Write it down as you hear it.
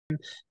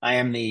I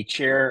am the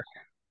chair.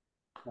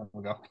 Oh,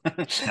 we'll go.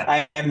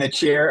 I am the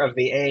chair of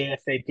the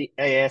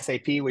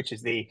ASAP, which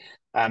is the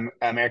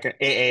American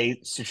AA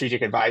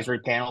Strategic Advisory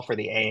Panel for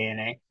the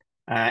AANA,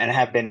 and I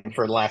have been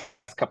for the last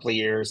couple of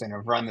years, and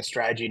have run the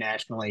strategy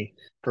nationally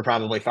for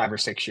probably 5 or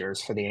 6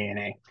 years for the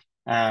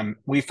AANA.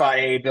 We fought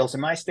AA bills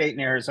in my state in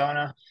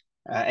Arizona,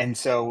 and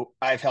so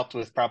I've helped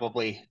with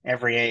probably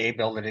every AA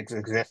bill that has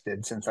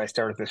existed since I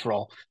started this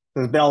role.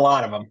 There's been a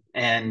lot of them,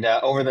 and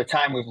over the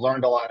time, we've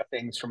learned a lot of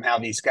things from how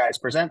these guys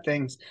present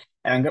things.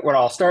 And what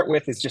I'll start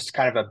with is just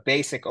kind of a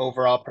basic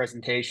overall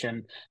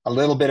presentation, a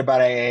little bit about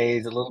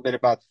AAs, a little bit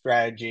about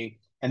strategy,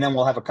 and then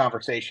we'll have a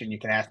conversation. You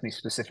can ask me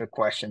specific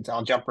questions.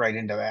 I'll jump right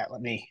into that. Let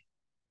me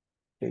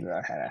figure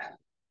out how to.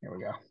 Here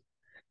we go.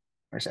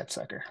 Where's that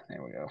sucker?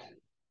 There we go.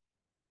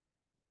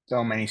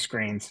 So many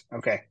screens.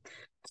 Okay.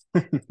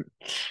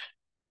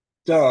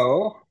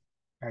 So,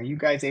 are you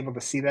guys able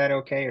to see that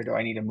okay, or do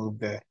I need to move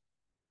the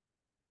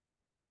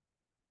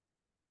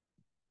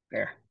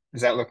there?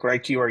 Does that look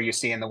right to you, or are you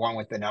seeing the one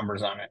with the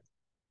numbers on it?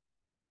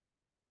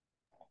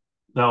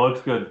 No,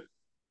 looks good.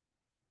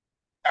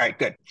 All right,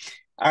 good.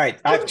 All right,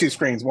 I have two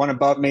screens, one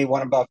above me,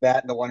 one above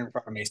that, and the one in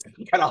front of me. So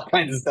we got all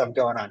kinds of stuff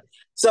going on.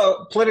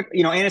 So, political,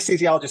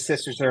 anesthesiologist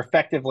sisters are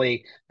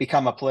effectively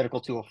become a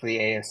political tool for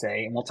the ASA,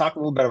 and we'll talk a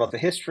little bit about the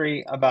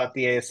history about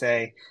the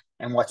ASA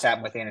and what's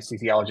happened with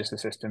anesthesiologist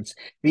assistants.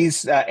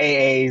 These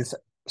AAs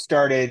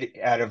started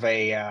out of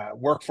a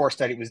workforce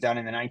study that was done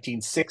in the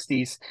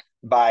 1960s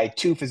by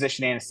two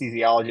physician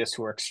anesthesiologists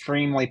who were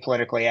extremely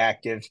politically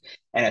active.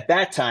 And at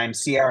that time,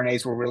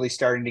 CRNAs were really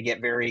starting to get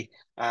very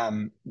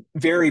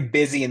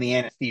busy in the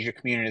anesthesia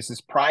community. This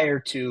is prior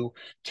to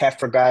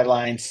TEFRA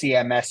guidelines,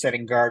 CMS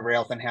setting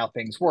guardrails and how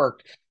things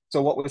worked.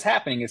 So what was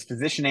happening is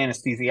physician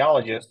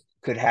anesthesiologists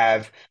could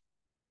have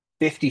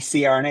 50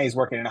 CRNAs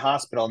working in a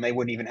hospital and they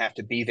wouldn't even have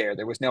to be there.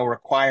 There was no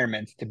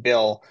requirement to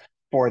bill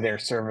for their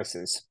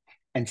services.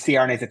 And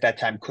CRNAs at that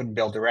time couldn't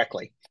bill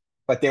directly.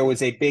 But there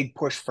was a big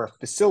push for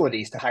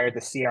facilities to hire the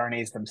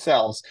CRNAs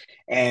themselves.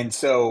 And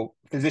so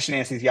physician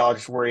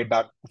anesthesiologists worry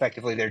about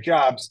effectively their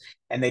jobs,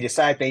 and they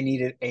decide they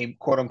needed a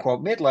quote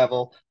unquote mid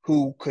level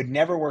who could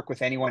never work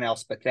with anyone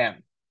else but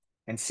them.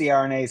 And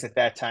CRNAs at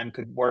that time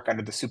could work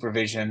under the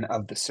supervision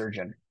of the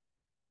surgeon.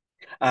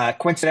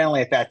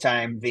 Coincidentally, at that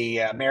time, the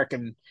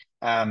American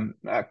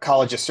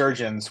College of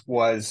Surgeons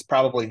was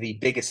probably the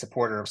biggest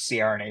supporter of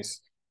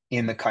CRNAs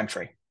in the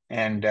country,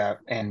 and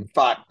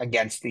fought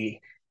against the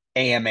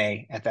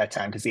AMA at that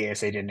time because the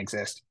ASA didn't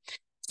exist.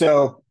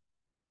 So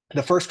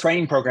the first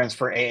training programs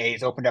for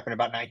AAs opened up in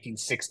about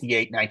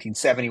 1968,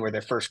 1970, were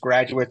their first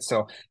graduates.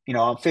 So,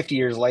 50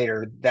 years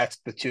later, that's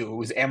the two. It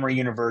was Emory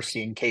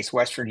University and Case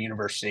Western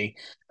University,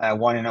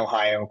 one in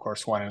Ohio, of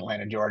course, one in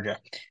Atlanta, Georgia.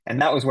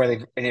 And that was where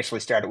they initially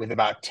started with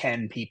about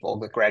 10 people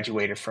that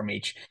graduated from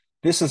each.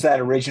 This was that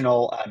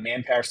original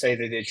manpower study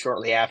they did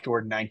shortly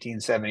afterward in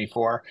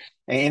 1974.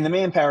 In the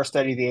manpower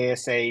study, the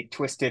ASA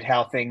twisted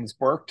how things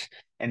worked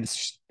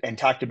and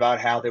talked about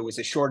how there was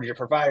a shortage of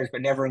providers,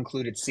 but never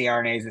included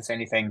CRNAs as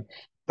anything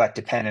but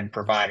dependent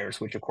providers,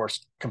 which of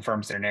course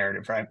confirms their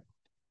narrative, right?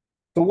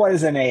 So what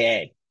is an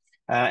AA?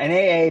 An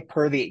AA,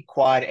 per the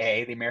Quad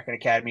A, the American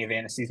Academy of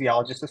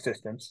Anesthesiologist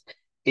Assistants,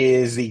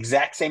 is the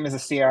exact same as a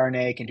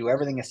CRNA, can do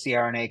everything a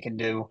CRNA can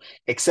do,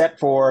 except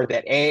for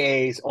that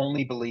AAs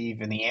only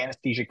believe in the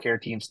anesthesia care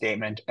team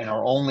statement and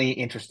are only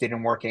interested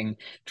in working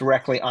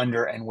directly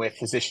under and with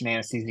physician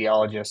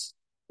anesthesiologists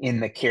in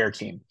the care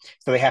team.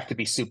 So they have to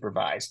be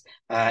supervised.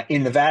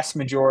 In the vast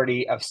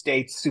majority of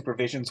states,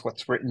 supervision is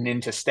what's written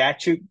into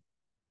statute.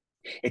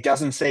 It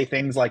doesn't say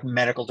things like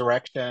medical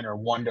direction or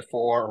 1-to-4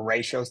 or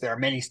ratios. There are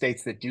many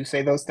states that do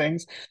say those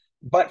things.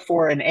 But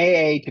for an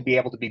AA to be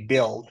able to be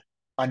billed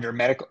under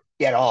medical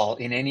at all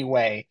in any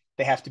way,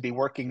 they have to be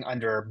working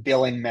under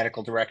billing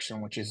medical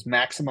direction, which is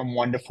maximum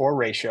 1-to-4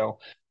 ratio,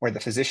 where the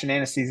physician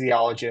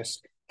anesthesiologist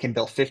can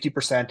bill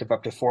 50% of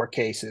up to 4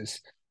 cases.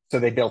 So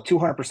they bill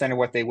 200% of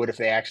what they would if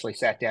they actually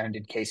sat down and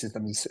did cases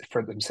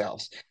for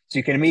themselves. So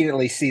you can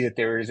immediately see that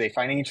there is a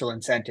financial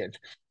incentive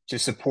to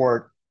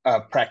support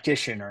a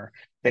practitioner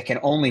that can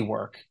only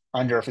work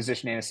under a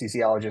physician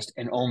anesthesiologist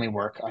and only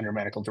work under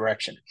medical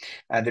direction.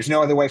 There's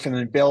no other way for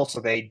them to bill, so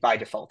they by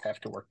default have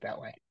to work that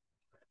way.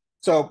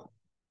 So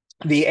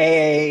the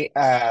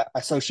AA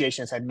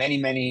association has had many,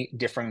 many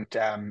different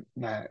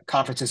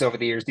conferences over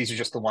the years. These are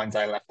just the ones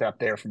I left up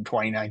there from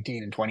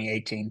 2019 and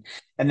 2018.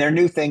 And their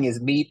new thing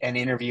is meet and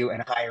interview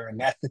and hire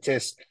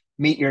anesthetists.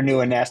 Meet your new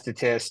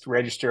anesthetist,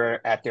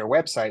 register at their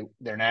website,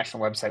 their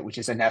national website, which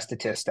is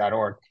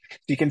anesthetist.org. So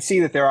you can see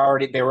that they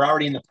were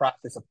already in the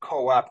process of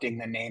co-opting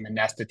the name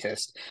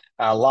anesthetist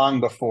long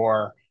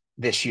before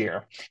this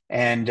year.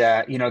 And,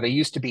 they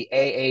used to be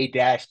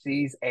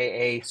AA-Cs,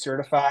 AA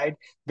certified,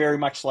 very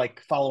much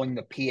like following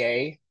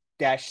the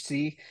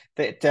PA-C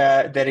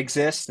that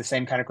exists, the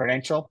same kind of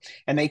credential.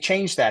 And they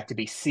changed that to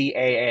be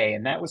CAA.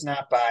 And that was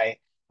not by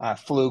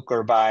fluke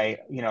or by,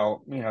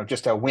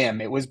 just a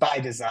whim. It was by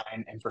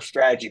design and for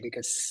strategy,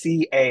 because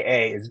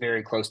CAA is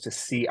very close to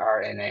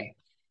CRNA.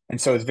 And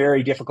so it's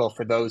very difficult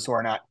for those who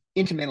are not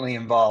intimately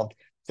involved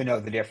to know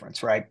the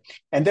difference, right?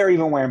 And they're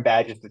even wearing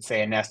badges that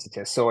say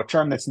anesthetist. So a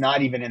term that's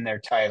not even in their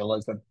title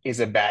is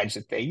a badge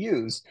that they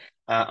use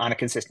on a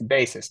consistent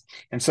basis.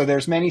 And so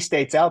there's many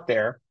states out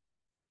there,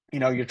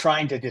 you're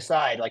trying to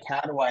decide, like,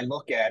 how do I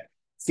look at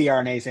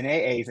CRNAs and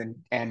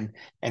AAs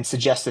and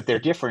suggest that they're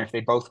different if they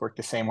both work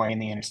the same way in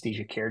the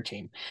anesthesia care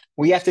team?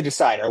 We have to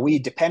decide, are we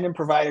dependent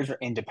providers or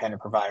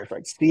independent providers,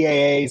 right?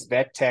 CAAs,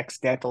 vet techs,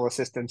 dental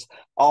assistants,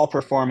 all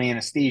performing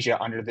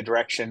anesthesia under the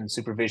direction and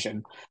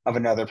supervision of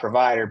another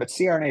provider. But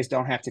CRNAs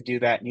don't have to do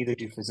that, neither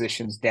do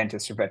physicians,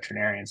 dentists, or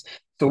veterinarians.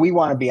 So we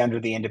want to be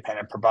under the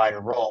independent provider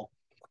role.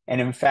 And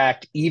in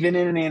fact, even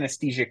in an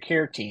anesthesia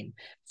care team,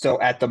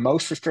 so at the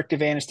most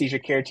restrictive anesthesia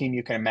care team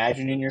you can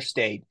imagine in your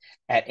state,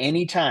 at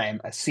any time,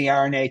 a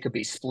CRNA could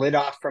be split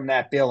off from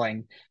that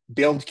billing,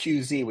 build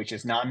QZ, which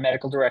is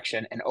non-medical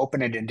direction, and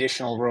open an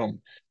additional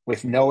room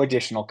with no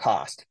additional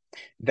cost.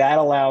 That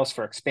allows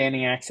for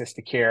expanding access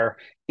to care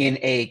in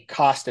a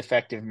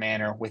cost-effective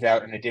manner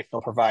without an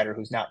additional provider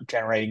who's not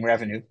generating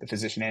revenue, the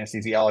physician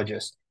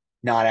anesthesiologist,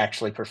 not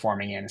actually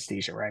performing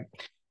anesthesia, right?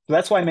 So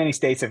that's why many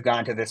states have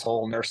gone to this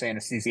whole nurse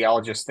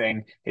anesthesiologist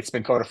thing. It's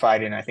been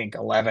codified in, I think,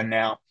 11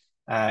 now.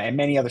 And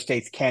many other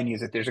states can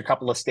use it. There's a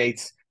couple of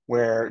states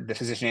where the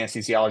physician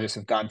anesthesiologists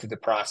have gone through the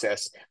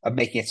process of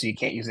making it so you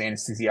can't use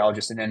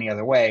anesthesiologist in any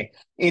other way.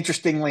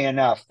 Interestingly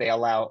enough, they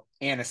allow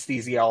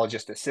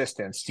anesthesiologist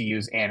assistants to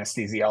use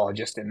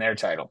anesthesiologist in their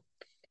title.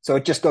 So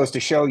it just goes to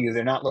show you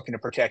they're not looking to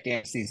protect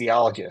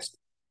anesthesiologists.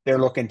 They're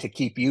looking to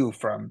keep you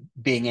from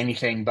being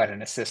anything but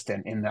an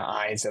assistant in the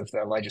eyes of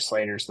the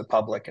legislators, the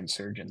public, and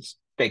surgeons,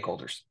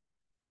 stakeholders.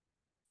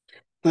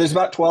 So there's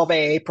about 12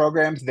 AA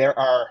programs. There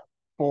are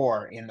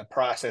 4 in the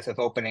process of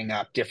opening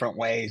up different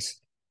ways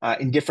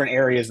in different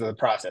areas of the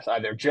process,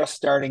 either just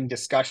starting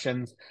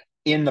discussions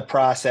in the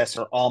process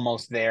or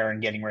almost there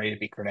and getting ready to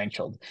be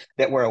credentialed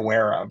that we're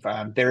aware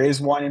of. There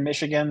is one in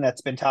Michigan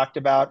that's been talked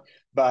about,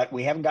 but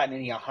we haven't gotten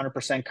any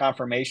 100%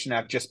 confirmation.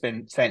 I've just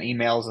been sent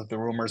emails of the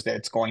rumors that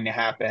it's going to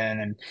happen,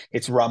 and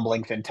it's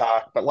rumblings and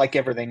talk. But like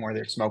everything where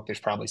there's smoke, there's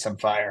probably some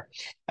fire.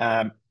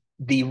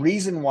 The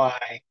reason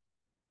why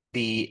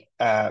the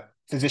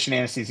physician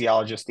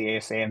anesthesiologists, the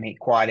ASA and the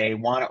Quad A,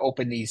 want to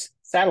open these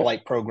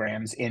satellite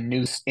programs in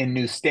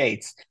new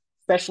states,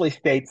 especially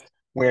states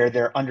where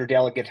they're under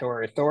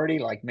delegatory authority,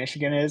 like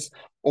Michigan is,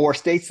 or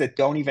states that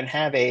don't even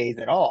have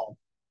AAs at all,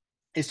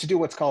 is to do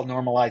what's called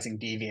normalizing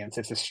deviance.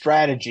 It's a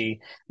strategy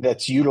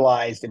that's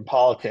utilized in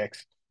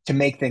politics to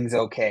make things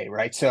okay,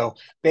 right? So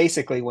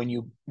basically, when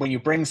you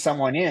bring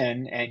someone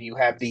in and you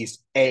have these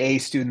AA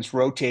students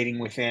rotating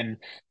within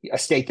a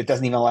state that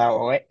doesn't even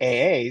allow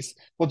AAs,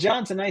 well,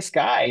 John's a nice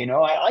guy,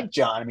 I like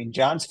John. I mean,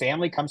 John's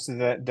family comes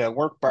to the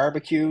work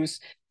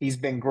barbecues. He's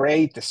been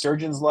great. The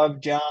surgeons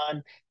love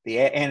John. The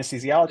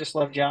anesthesiologists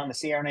love John. The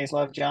CRNAs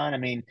love John. I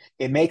mean,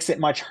 it makes it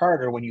much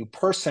harder when you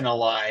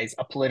personalize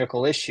a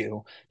political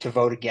issue to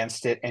vote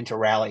against it and to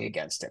rally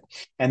against it.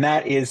 And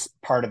that is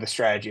part of the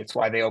strategy. It's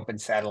why they open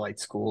satellite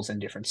schools in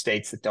different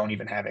states that don't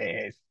even have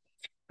AAs.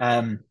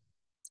 And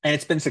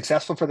it's been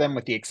successful for them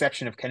with the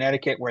exception of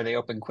Connecticut, where they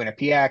opened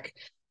Quinnipiac,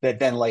 that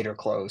then later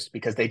closed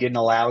because they didn't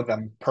allow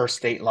them per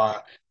state law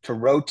to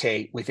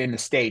rotate within the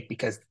state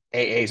because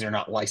AAs are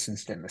not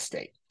licensed in the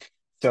state.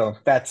 So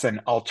that's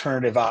an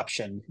alternative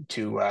option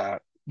to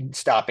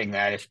stopping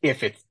that.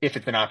 If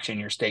it's an option in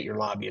your state, your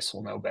lobbyists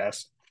will know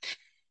best.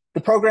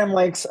 The program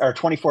lengths are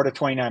 24 to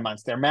 29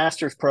 months. They're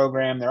master's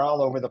program. They're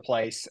all over the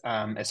place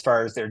as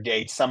far as their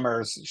dates. Some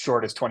are as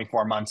short as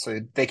 24 months, so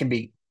they can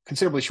be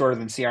considerably shorter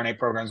than CRNA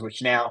programs,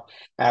 which now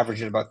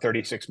average at about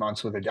 36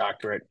 months with a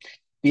doctorate.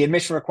 The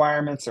admission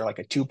requirements are like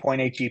a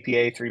 2.8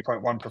 GPA,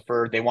 3.1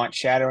 preferred. They want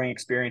shadowing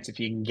experience if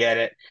you can get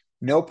it.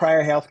 No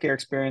prior healthcare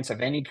experience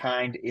of any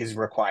kind is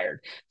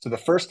required. So the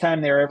first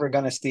time they're ever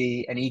going to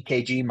see an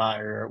EKG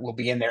monitor will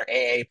be in their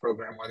AA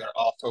program where they're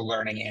also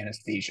learning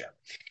anesthesia.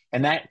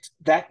 And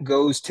that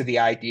goes to the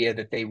idea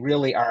that they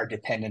really are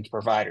dependent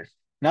providers.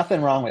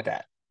 Nothing wrong with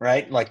that,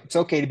 right? Like, it's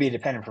okay to be a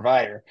dependent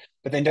provider,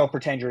 but then don't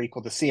pretend you're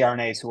equal to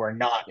CRNAs who are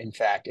not, in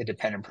fact, a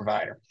dependent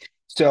provider.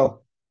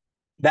 So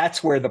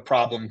that's where the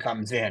problem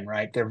comes in,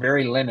 right? They're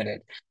very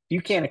limited.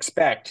 You can't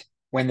expect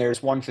when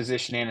there's one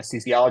physician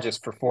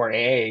anesthesiologist for 4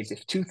 AAs,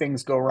 if 2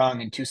 things go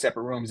wrong in 2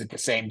 separate rooms at the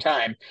same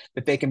time,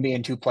 that they can be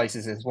in 2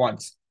 places at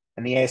once.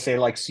 And the ASA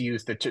likes to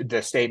use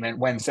the statement,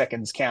 when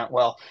seconds count.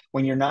 Well,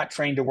 when you're not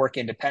trained to work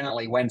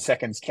independently, when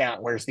seconds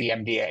count, where's the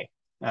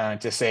MDA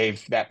to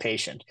save that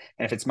patient?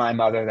 And if it's my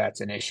mother,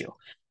 that's an issue.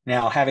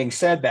 Now, having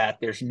said that,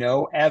 there's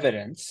no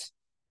evidence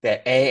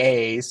that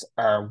AAs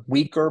are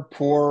weaker,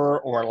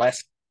 poorer, or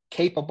less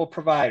capable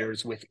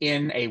providers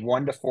within a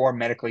 1 to 4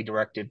 medically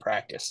directed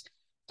practice.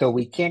 So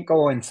we can't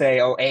go and say,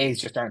 oh, AAs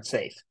just aren't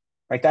safe,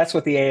 right? That's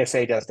what the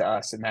ASA does to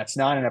us, and that's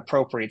not an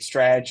appropriate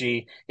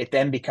strategy. It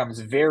then becomes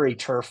very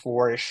turf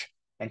war-ish,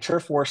 and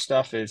turf war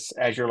stuff is,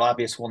 as your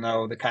lobbyists will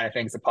know, the kind of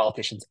things the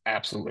politicians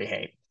absolutely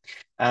hate.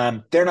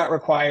 They're not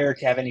required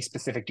to have any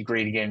specific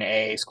degree to get an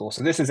AA school.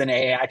 So this is an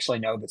AA. I actually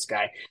know this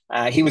guy.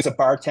 He was a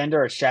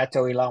bartender at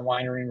Chateau Elan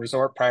Winery and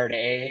Resort prior to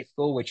AA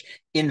school, which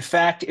in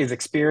fact is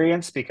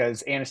experience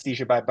because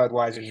anesthesia by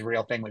Budweiser is a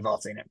real thing. We've all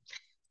seen it.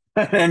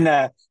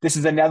 And this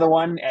is another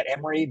one at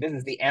Emory. This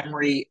is the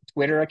Emory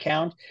Twitter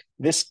account.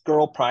 This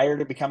girl, prior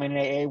to becoming an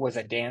AA, was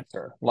a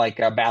dancer, like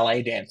a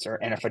ballet dancer,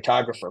 and a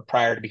photographer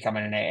prior to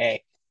becoming an AA.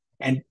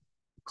 And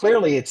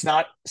clearly, it's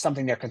not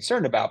something they're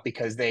concerned about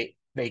because they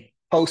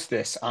post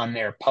this on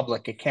their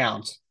public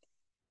accounts,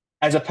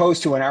 as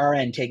opposed to an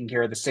RN taking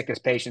care of the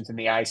sickest patients in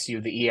the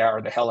ICU, the ER,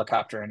 or the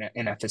helicopter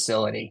in a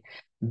facility.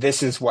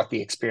 This is what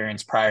the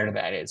experience prior to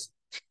that is.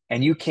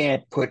 And you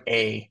can't put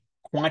a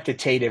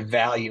quantitative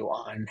value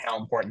on how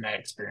important that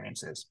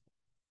experience is.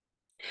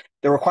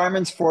 The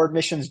requirements for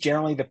admissions,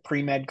 generally the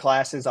pre-med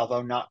classes,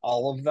 although not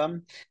all of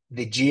them.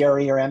 The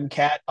GRE or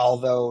MCAT,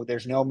 although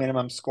there's no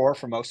minimum score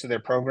for most of their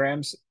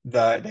programs,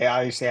 they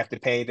obviously have to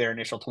pay their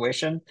initial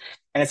tuition.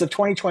 And as of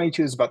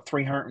 2022, it's about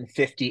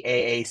 350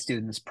 AA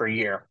students per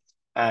year.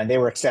 They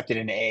were accepted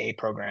into AA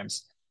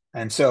programs.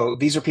 And so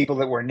these are people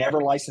that were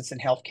never licensed in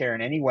healthcare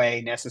in any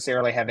way,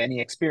 necessarily have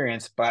any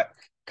experience, but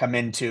come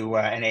into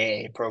an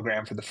AA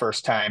program for the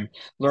first time,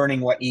 learning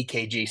what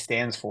EKG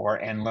stands for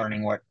and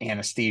learning what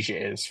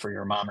anesthesia is for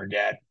your mom or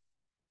dad.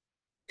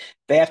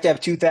 They have to have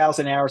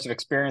 2,000 hours of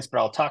experience, but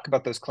I'll talk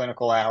about those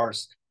clinical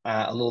hours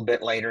a little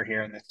bit later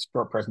here in this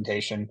short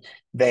presentation.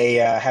 They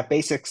have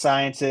basic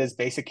sciences,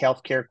 basic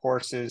healthcare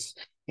courses.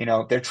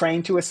 They're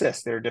trained to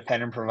assist. They're a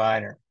dependent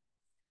provider.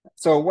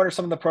 So what are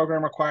some of the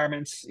program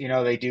requirements?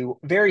 They do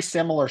very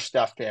similar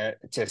stuff to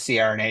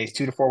CRNAs,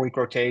 2 to 4 week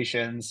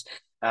rotations.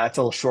 It's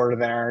a little shorter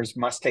than ours.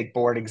 Must take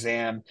board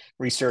exam,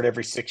 recert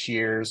every 6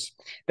 years.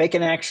 They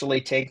can actually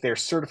take their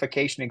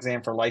certification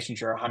exam for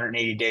licensure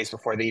 180 days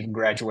before they even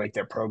graduate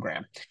their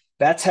program.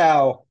 That's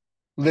how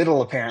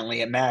little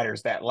apparently it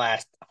matters that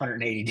last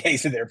 180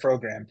 days of their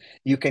program.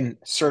 You can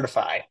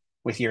certify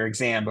with your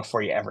exam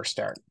before you ever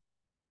start.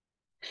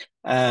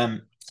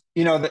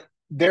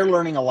 They're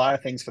learning a lot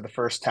of things for the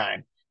first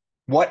time.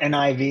 What an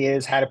IV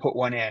is, how to put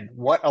one in,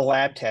 what a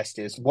lab test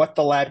is, what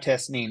the lab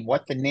tests mean,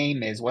 what the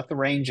name is, what the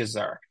ranges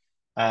are.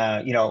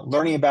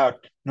 Learning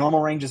about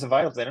normal ranges of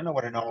vitals. They don't know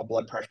what a normal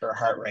blood pressure or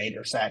heart rate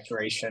or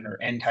saturation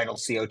or end-tidal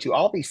CO2,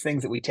 all these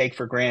things that we take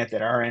for granted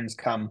that RNs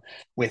come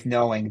with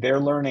knowing. They're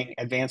learning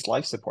advanced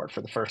life support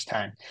for the first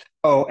time.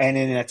 Oh, and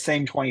in that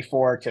same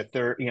 24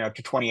 to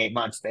 28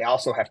 months, they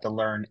also have to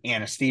learn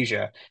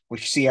anesthesia,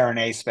 which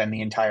CRNAs spend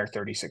the entire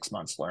 36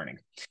 months learning.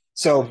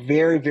 So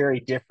very,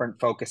 very different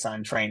focus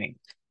on training.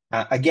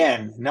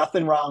 Again,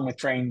 nothing wrong with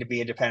training to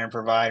be a dependent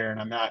provider, and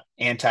I'm not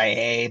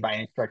anti-AA by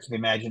any stretch of the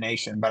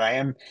imagination, but I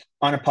am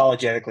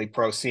unapologetically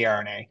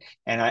pro-CRNA,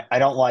 and I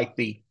don't like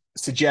the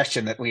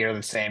suggestion that we are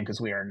the same because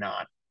we are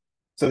not.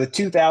 So the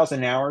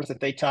 2,000 hours that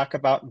they talk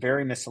about,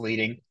 very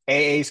misleading.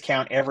 AAs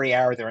count every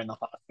hour they're in the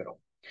hospital.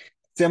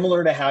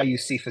 Similar to how you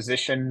see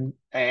physician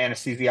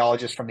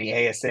anesthesiologists from the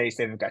ASA say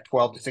they've got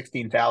 12 to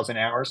 16,000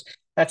 hours.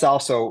 That's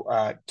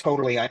also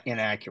totally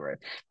inaccurate.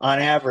 On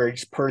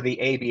average, per the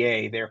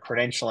ABA, their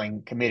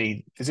credentialing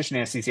committee, physician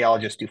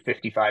anesthesiologists do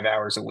 55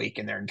 hours a week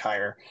in their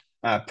entire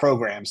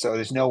program. So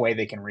there's no way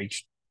they can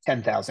reach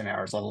 10,000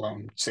 hours, let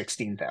alone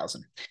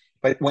 16,000.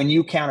 But when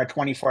you count a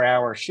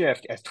 24-hour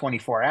shift as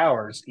 24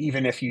 hours,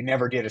 even if you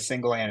never did a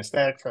single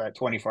anesthetic for that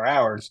 24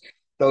 hours,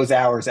 those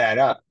hours add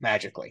up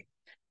magically.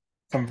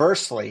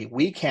 Conversely,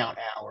 we count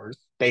hours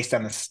based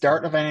on the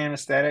start of an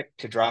anesthetic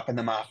to dropping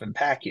them off in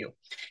PACU.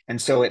 And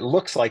so it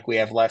looks like we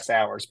have less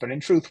hours, but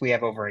in truth, we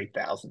have over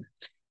 8,000.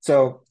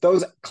 So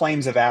those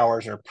claims of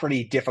hours are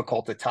pretty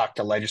difficult to talk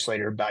to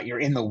legislators about. You're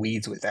in the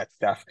weeds with that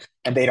stuff,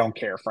 and they don't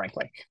care,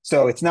 frankly.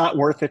 So it's not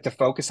worth it to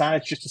focus on it.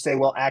 It's just to say,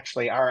 well,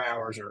 actually, our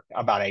hours are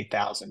about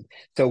 8,000.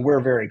 So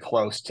we're very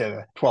close to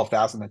the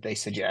 12,000 that they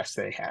suggest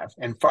they have,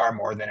 and far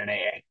more than an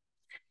AA.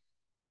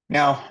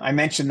 Now, I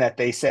mentioned that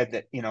they said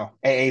that,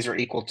 AAs are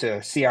equal to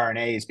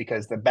CRNAs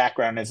because the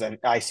background as an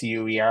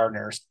ICU ER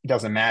nurse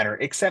doesn't matter,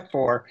 except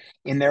for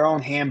in their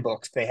own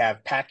handbooks, they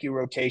have PACU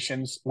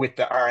rotations with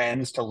the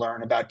RNs to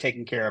learn about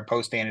taking care of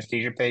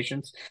post-anesthesia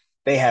patients.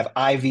 They have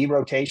IV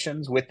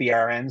rotations with the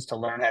RNs to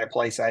learn how to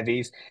place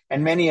IVs.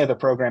 And many other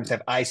programs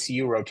have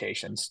ICU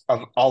rotations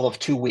of all of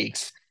 2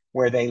 weeks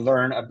where they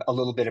learn a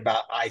little bit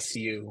about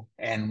ICU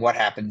and what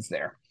happens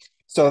there.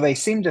 So they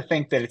seem to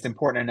think that it's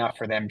important enough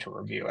for them to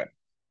review it.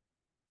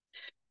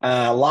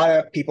 A lot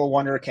of people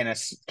wonder, can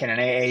an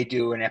AA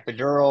do an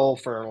epidural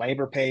for a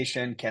labor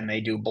patient? Can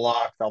they do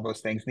blocks, all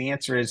those things? And the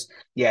answer is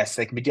yes,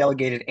 they can be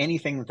delegated.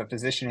 Anything that the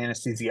physician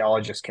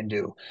anesthesiologist can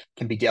do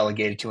can be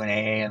delegated to an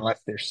AA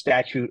unless there's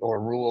statute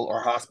or rule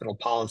or hospital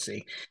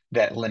policy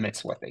that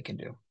limits what they can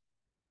do.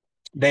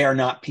 They are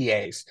not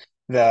PAs.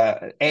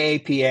 The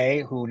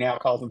AAPA, who now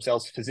calls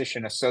themselves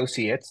physician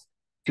associates,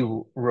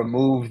 to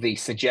remove the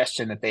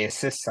suggestion that they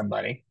assist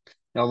somebody,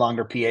 no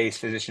longer PAs,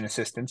 physician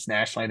assistants.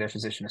 Nationally, they're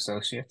physician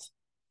associates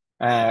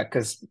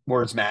because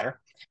words matter.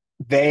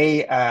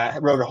 they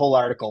wrote a whole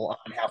article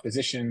on how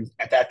physicians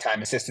at that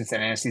time, assistants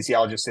and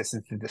anesthesiologist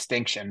assistants, the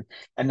distinction.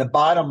 And the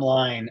bottom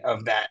line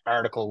of that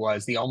article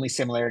was the only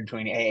similarity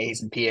between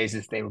AAs and PAs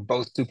is they were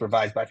both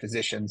supervised by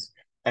physicians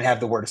and have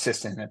the word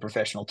assistant in their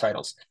professional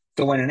titles.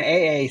 So when an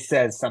AA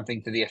says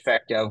something to the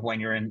effect of when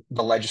you're in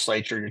the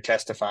legislature, you're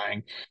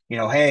testifying,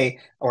 hey,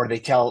 or they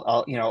tell,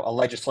 a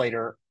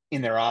legislator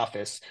in their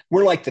office,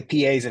 we're like the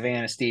PAs of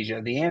anesthesia.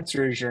 The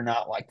answer is you're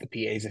not like the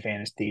PAs of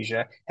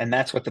anesthesia, and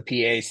that's what the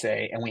PAs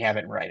say, and we have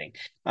it in writing.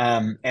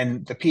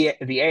 And the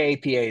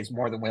AAPA is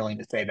more than willing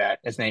to say that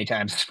as many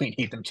times as we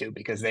need them to,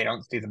 because they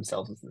don't see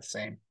themselves as the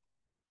same.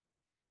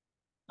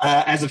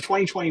 As of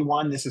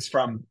 2021, this is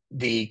from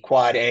the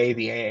Quad A,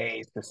 the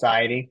AA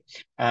Society.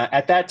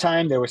 At that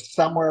time, there was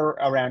somewhere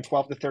around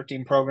 12 to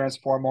 13 programs,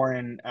 4 more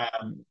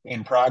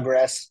in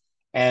progress,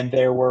 and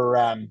there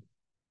were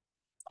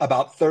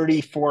about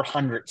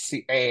 3,400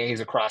 AAs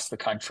across the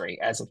country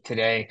as of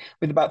today,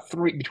 with about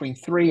between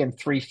 3 and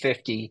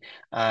 350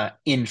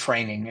 in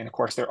training. And of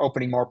course, they're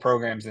opening more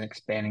programs and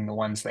expanding the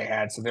ones they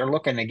had. So they're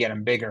looking to get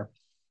them bigger.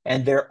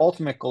 And their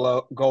ultimate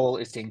goal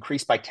is to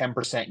increase by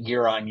 10%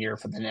 year on year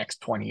for the next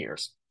 20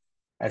 years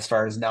as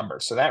far as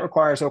numbers. So that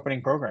requires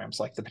opening programs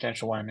like the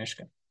potential one in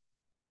Michigan.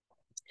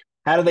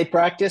 How do they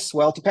practice?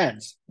 Well, it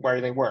depends. Where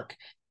do they work?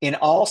 In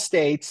all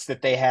states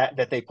that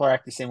they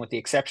practice in, with the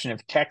exception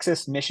of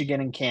Texas,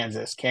 Michigan, and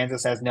Kansas.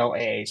 Kansas has no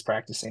AAs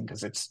practicing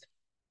because it's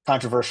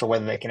controversial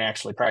whether they can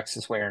actually practice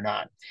this way or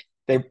not.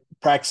 They're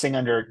practicing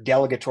under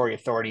delegatory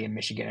authority in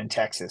Michigan and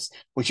Texas,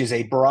 which is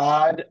a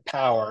broad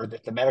power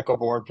that the medical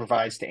board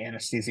provides to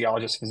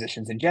anesthesiologists,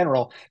 physicians in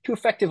general, to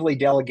effectively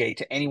delegate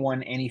to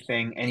anyone,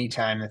 anything,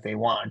 anytime that they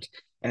want.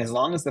 And as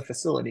long as the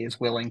facility is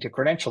willing to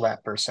credential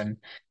that person,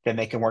 then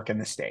they can work in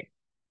the state.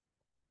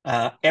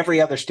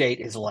 Every other state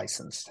is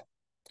licensed,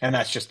 and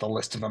that's just the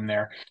list of them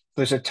there.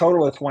 There's a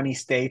total of 20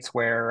 states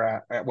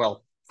where,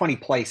 20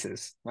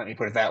 places, let me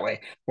put it that way,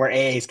 where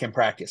AAs can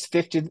practice.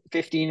 15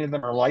 of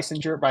them are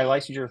by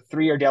licensure,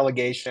 3 are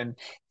delegation,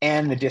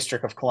 and the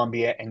District of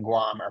Columbia and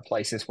Guam are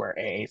places where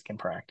AAs can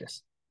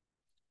practice.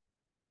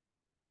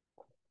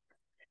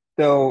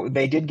 So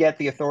they did get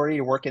the authority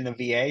to work in the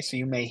VA. So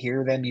you may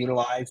hear them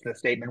utilize the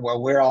statement,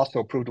 well, we're also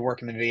approved to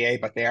work in the VA,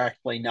 but they are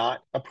actually not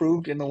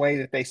approved in the way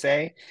that they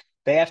say.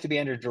 They have to be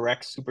under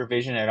direct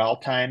supervision at all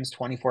times,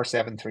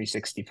 24/7,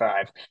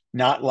 365,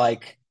 not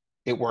like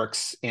it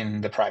works in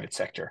the private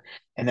sector.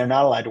 And they're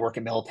not allowed to work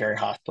at military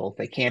hospitals.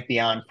 They can't be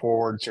on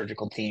forward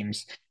surgical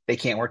teams. They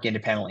can't work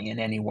independently in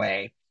any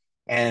way.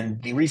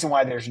 And the reason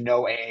why there's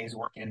no AAs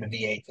working in the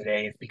VA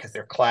today is because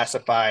they're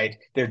classified,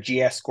 their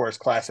GS score is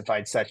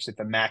classified such that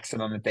the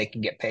maximum that they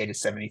can get paid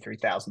is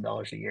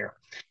 $73,000 a year.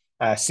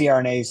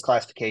 CRNA's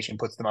classification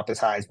puts them up as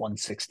high as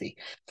 160.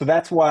 So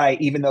that's why,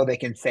 even though they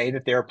can say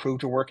that they're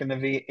approved to work in the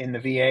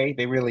VA,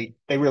 they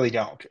really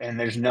don't. And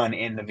there's none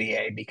in the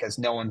VA because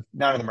none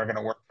of them are going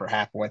to work for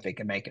half of what they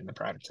can make in the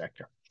private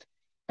sector.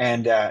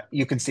 And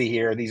you can see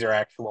here, these are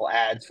actual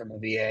ads from the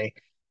VA.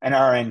 An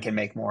RN can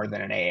make more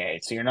than an AA.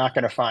 So you're not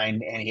going to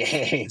find any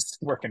AAs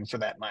working for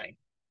that money.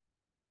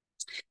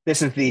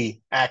 This is the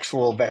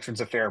actual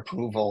Veterans Affairs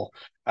approval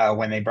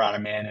when they brought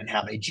them in and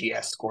how they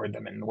GS scored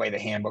them and the way the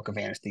Handbook of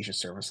Anesthesia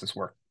Services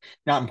work.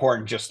 Not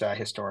important, just a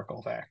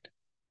historical fact.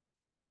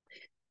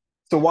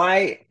 So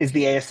why is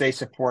the ASA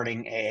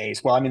supporting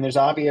AAs? Well, I mean, there's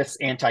obvious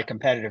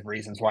anti-competitive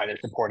reasons why they're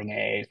supporting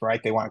AAs,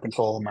 right? They want to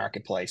control the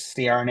marketplace.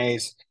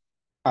 CRNAs,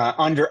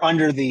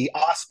 under the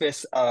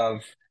auspice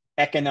of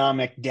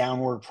economic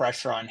downward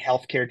pressure on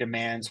healthcare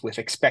demands with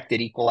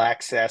expected equal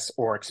access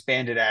or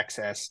expanded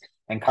access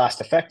and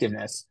cost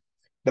effectiveness,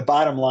 the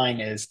bottom line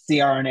is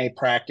CRNA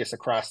practice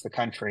across the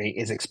country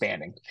is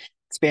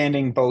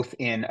expanding both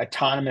in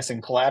autonomous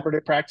and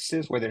collaborative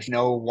practices where there's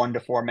no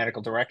 1-to-4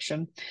 medical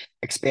direction,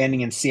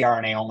 expanding in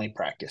CRNA only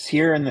practice.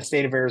 Here in the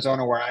state of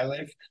Arizona, where I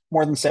live,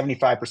 more than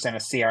 75%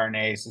 of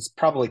CRNAs, it's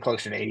probably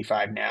closer to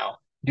 85 now,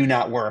 do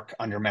not work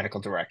under medical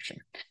direction.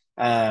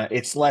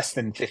 It's less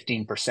than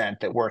 15%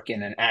 that work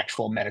in an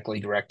actual medically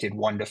directed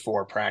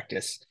 1-to-4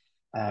 practice.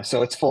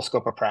 So it's full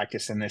scope of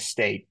practice in this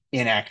state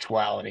in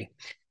actuality.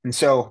 And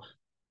so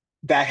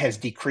that has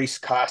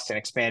decreased cost and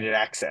expanded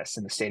access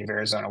in the state of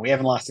Arizona. We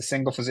haven't lost a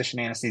single physician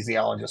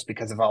anesthesiologist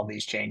because of all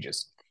these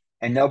changes.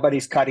 And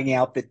nobody's cutting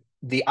out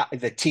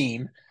the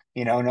team.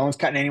 No one's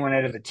cutting anyone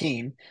out of the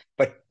team.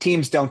 But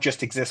teams don't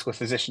just exist with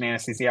physician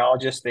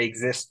anesthesiologists. They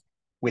exist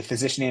with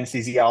physician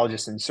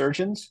anesthesiologists and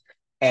surgeons,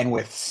 and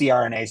with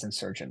CRNAs and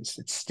surgeons.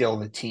 It's still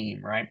the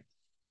team, right?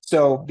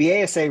 So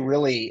the ASA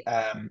really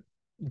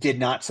did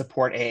not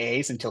support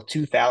AAs until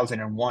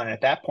 2001.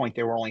 At that point,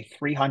 there were only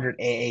 300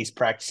 AAs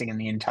practicing in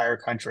the entire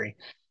country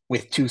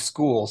with 2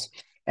 schools.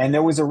 And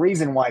there was a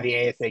reason why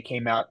the ASA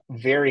came out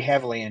very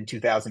heavily in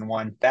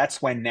 2001.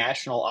 That's when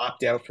national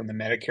opt-out from the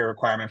Medicare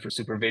requirement for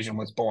supervision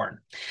was born.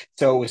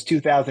 So it was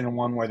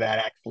 2001 where that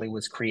actually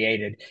was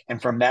created.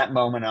 And from that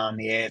moment on,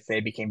 the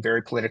ASA became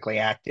very politically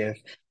active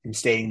in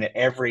stating that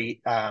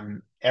every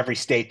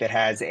state that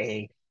has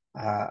a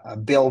a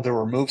bill to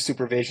remove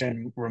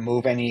supervision,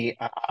 remove any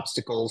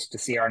obstacles to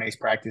CRNAs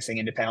practicing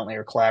independently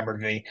or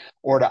collaboratively,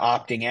 or to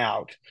opting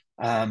out,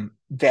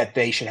 that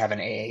they should have an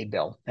AA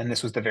bill. And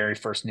this was the very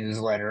first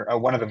newsletter,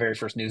 one of the very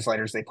first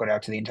newsletters they put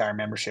out to the entire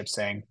membership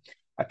saying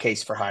a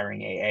case for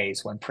hiring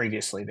AAs when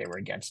previously they were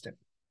against it.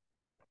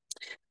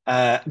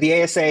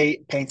 The ASA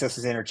paints us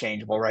as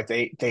interchangeable, right?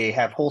 They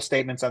have whole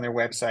statements on their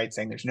website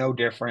saying there's no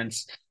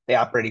difference. They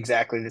operate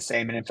exactly the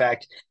same. And in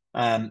fact,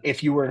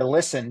 if you were to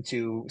listen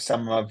to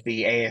some of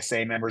the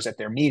ASA members at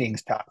their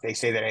meetings talk, they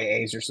say that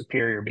AAs are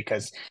superior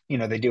because,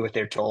 they do what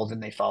they're told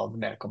and they follow the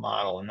medical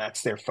model, and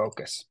that's their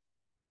focus.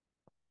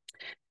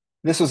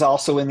 This was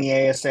also in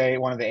the ASA,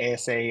 one of the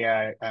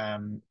ASA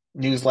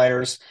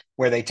newsletters,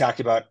 where they talked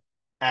about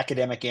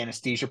academic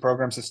anesthesia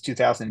programs since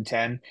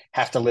 2010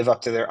 have to live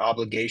up to their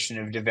obligation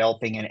of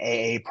developing an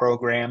AA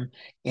program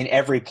in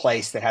every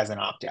place that has an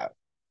opt-out.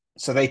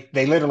 So they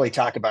literally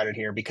talk about it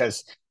here,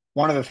 because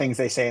one of the things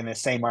they say in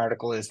this same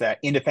article is that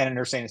independent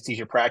nurse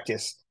anesthesia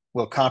practice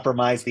will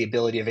compromise the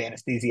ability of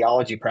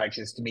anesthesiology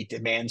practice to meet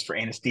demands for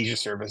anesthesia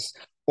service,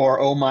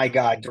 or, oh my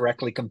God,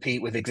 directly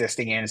compete with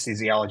existing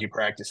anesthesiology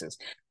practices,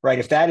 right?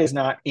 If that is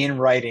not in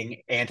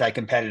writing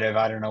anti-competitive,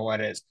 I don't know what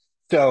is.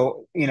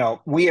 So,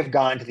 we have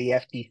gone to the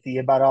FTC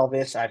about all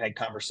this. I've had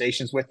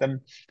conversations with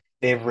them.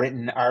 They've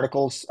written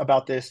articles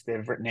about this.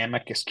 They've written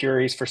amicus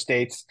curiae for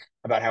states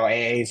about how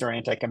AAs are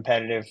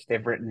anti-competitive.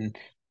 They've written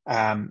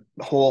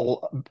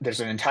there's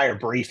an entire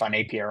brief on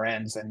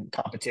APRNs and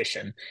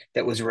competition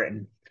that was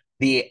written.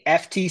 The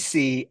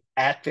FTC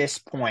at this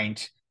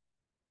point,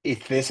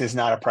 if this is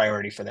not a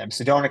priority for them.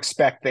 So don't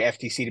expect the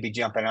FTC to be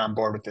jumping on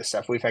board with this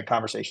stuff. We've had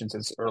conversations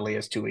as early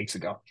as 2 weeks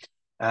ago.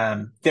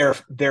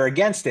 They're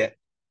against it,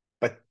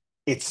 but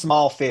it's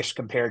small fish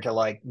compared to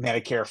like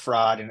Medicare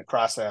fraud and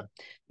across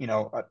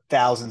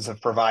thousands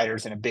of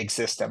providers in a big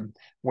system.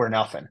 We're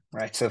nothing,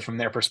 right? So from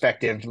their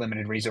perspective,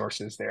 limited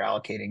resources they're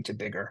allocating to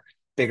bigger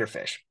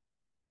fish.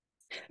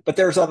 But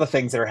there's other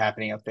things that are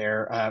happening up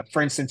there.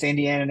 For instance,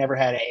 Indiana never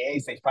had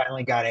AAs. They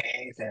finally got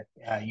AAs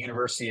at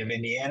University of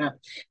Indiana,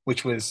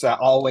 which was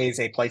always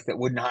a place that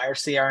wouldn't hire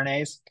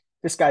CRNAs.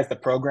 This guy's the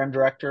program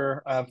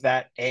director of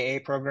that AA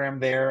program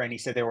there, and he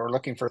said they were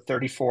looking for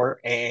 34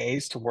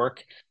 AAs to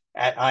work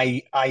at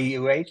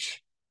IUH.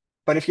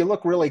 But if you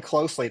look really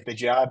closely at the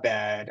job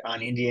ad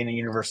on Indiana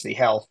University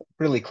Health,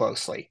 really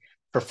closely,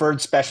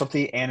 preferred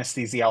specialty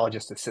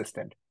anesthesiologist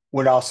assistant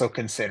would also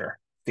consider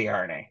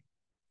CRNA.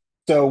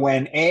 So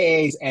when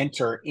AAs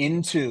enter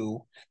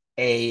into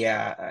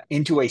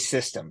a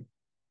system,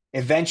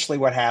 eventually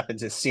what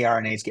happens is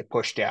CRNAs get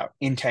pushed out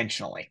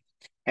intentionally.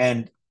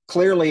 And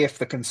clearly, if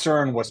the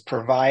concern was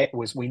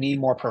we need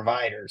more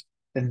providers,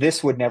 then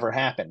this would never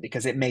happen,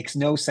 because it makes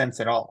no sense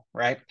at all,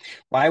 right?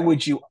 Why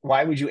would you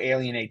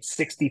alienate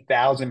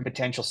 60,000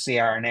 potential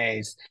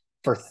CRNAs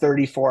for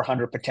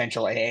 3,400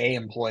 potential AA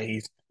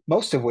employees,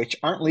 most of which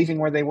aren't leaving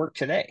where they work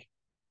today?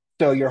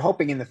 So you're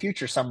hoping in the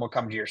future some will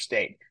come to your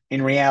state.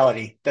 In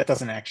reality, that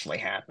doesn't actually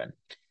happen.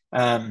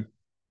 So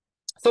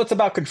it's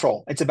about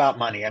control. It's about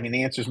money. I mean,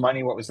 the answer is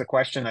money. What was the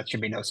question? That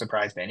should be no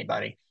surprise to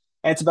anybody.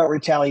 And it's about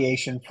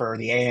retaliation for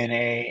the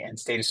ANA and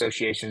state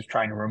associations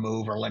trying to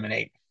remove or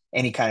eliminate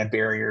any kind of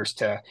barriers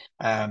to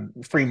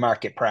free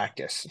market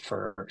practice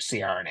for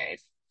CRNAs.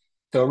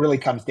 So it really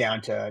comes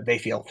down to they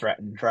feel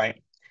threatened,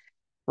 right?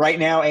 Right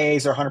now,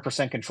 AAs are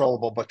 100%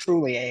 controllable, but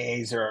truly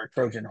AAs are a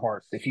Trojan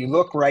horse. If you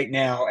look right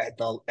now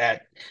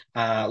at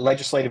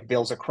legislative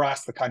bills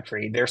across the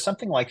country, there's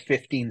something like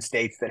 15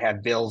 states that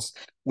have bills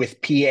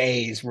with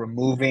PAs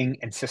removing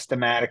and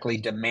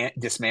systematically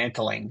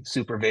dismantling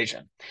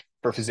supervision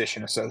for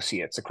physician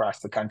associates across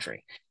the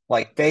country.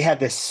 Like, they had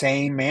this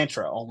same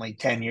mantra only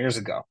 10 years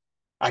ago.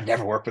 I'd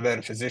never work without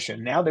a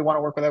physician. Now they want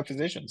to work without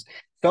physicians.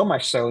 So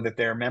much so that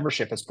their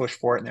membership has pushed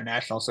for it, and their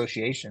national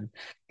association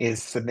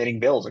is submitting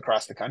bills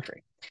across the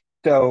country.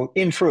 So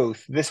in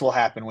truth, this will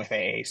happen with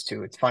AAs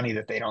too. It's funny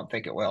that they don't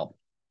think it will.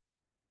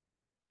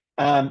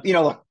 They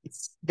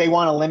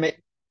want to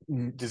limit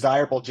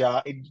desirable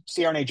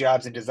CRNA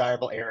jobs in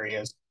desirable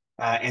areas,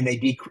 and they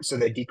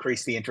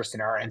decrease the interest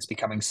in RNs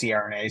becoming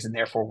CRNAs, and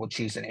therefore will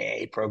choose an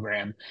AA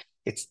program.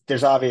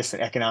 There's obvious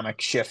an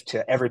economic shift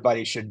to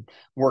everybody should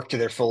work to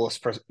their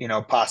fullest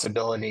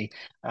possibility.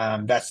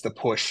 That's the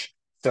push.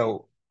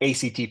 So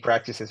ACT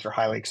practices are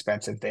highly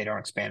expensive. They don't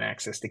expand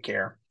access to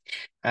care.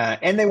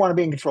 And they want to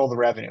be in control of the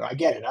revenue. I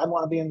get it. I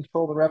want to be in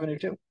control of the revenue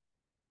too.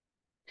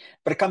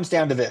 But it comes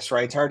down to this,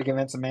 right? It's hard to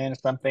convince a man of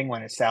something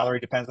when his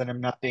salary depends on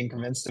him not being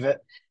convinced of it.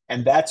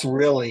 And that's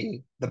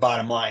really the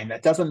bottom line.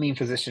 That doesn't mean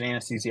physician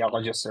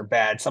anesthesiologists are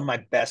bad. Some of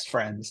my best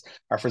friends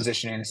are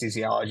physician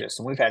anesthesiologists,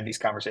 and we've had these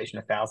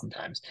conversations 1,000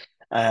 times.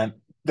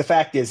 The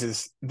fact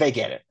is they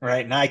get it,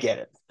 right? And I get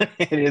it.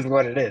 It is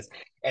what it is.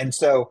 And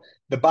so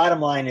the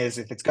bottom line is,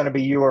 if it's going to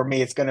be you or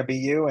me, it's going to be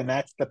you. And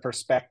that's the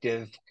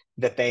perspective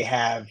that they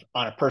have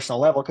on a personal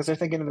level, because they're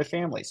thinking of their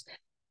families.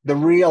 The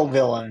real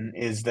villain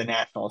is the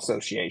national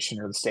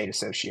association or the state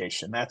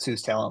association. That's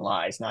who's telling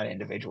lies, not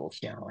individuals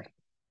generally.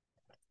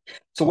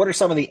 So what are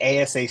some of the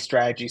ASA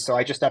strategies? So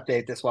I just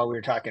updated this while we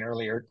were talking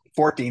earlier.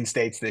 14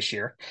 states this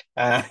year,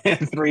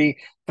 and three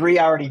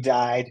already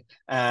died.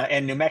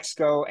 And New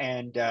Mexico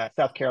and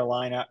South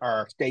Carolina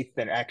are states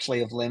that actually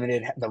have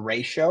limited the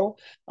ratio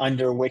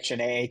under which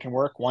an AA can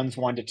work. One's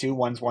 1 to 2,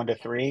 one's 1 to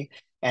 3,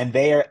 and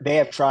they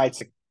have tried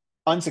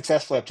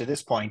unsuccessfully up to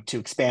this point to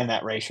expand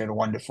that ratio to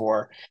 1 to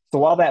 4. So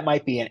while that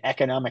might be an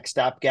economic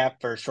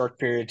stopgap for a short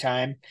period of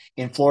time,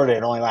 in Florida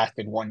it only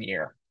lasted 1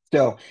 year.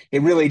 So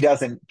it really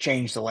doesn't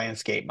change the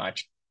landscape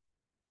much.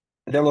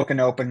 They're looking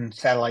to open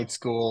satellite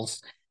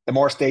schools. The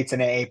more states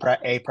an AA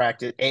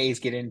practice AAs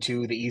get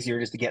into, the easier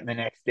it is to get in the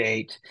next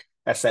state.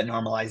 That's that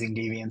normalizing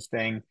deviance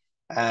thing.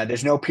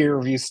 There's no peer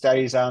review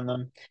studies on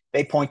them.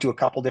 They point to a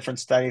couple different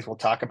studies. We'll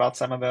talk about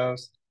some of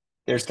those.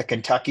 There's the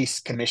Kentucky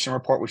Commission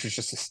report, which was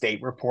just a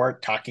state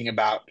report talking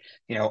about,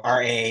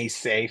 are AAs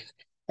safe?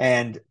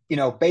 And,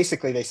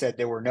 basically they said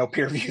there were no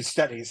peer reviewed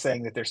studies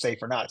saying that they're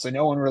safe or not. So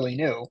no one really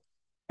knew.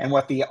 And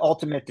what the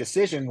ultimate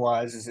decision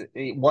was is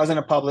it wasn't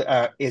a public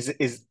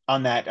is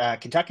on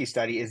that Kentucky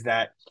study is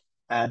that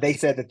they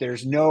said that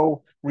there's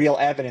no real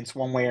evidence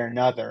one way or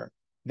another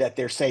that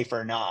they're safe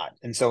or not.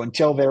 And so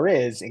until there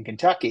is in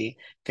Kentucky,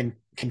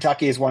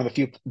 Kentucky is one of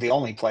the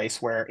only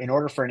place where in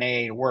order for an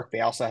AA to work, they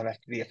also have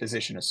to be a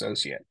physician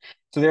associate.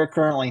 So there are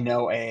currently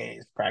no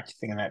AAs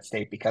practicing in that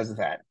state because of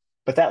that.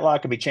 But that law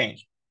could be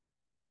changed.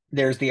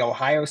 There's the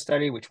Ohio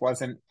study, which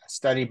wasn't a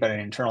study, but an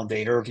internal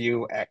data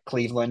review at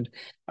Cleveland,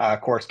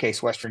 Court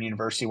Case Western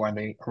University, one of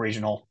the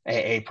original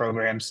AA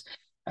programs.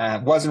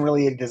 Wasn't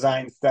really a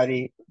design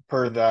study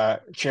per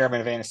the chairman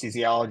of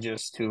anesthesiology,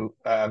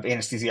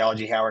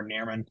 Howard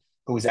Neerman,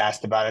 who was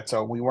asked about it.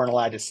 So we weren't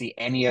allowed to see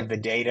any of the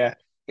data.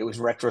 It was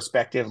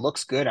retrospective.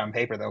 Looks good on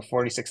paper, though.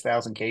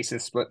 46,000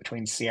 cases split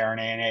between CRNA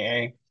and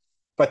AA.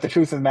 But the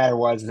truth of the matter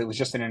was it was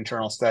just an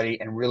internal study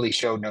and really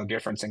showed no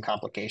difference in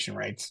complication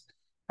rates.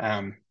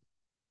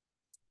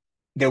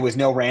 There was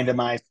no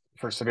randomized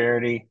for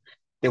severity.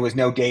 There was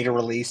no data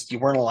released. You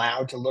weren't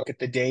allowed to look at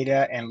the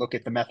data and look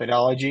at the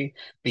methodology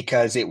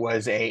because it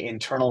was an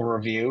internal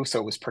review, so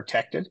it was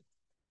protected.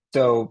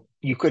 So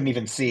you couldn't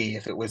even see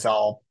if it was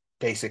all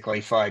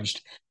basically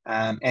fudged.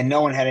 And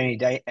no one had any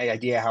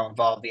idea how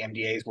involved the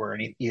MDAs were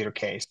in either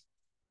case.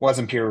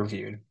 Wasn't peer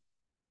reviewed.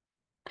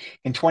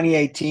 In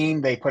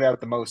 2018, they put out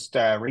the most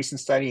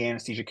recent study,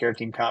 Anesthesia Care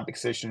Team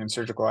Composition and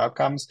Surgical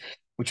Outcomes,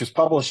 which was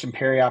published in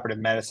Perioperative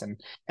Medicine.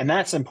 And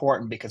that's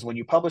important because when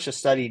you publish a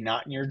study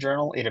not in your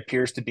journal, it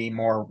appears to be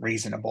more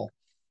reasonable.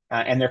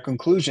 And their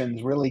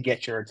conclusions really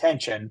get your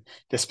attention.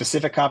 The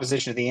specific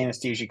composition of the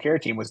anesthesia care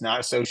team was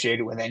not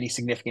associated with any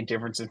significant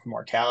differences in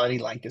mortality,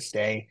 length of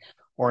stay,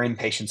 or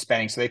inpatient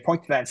spending. So they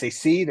point to that and say,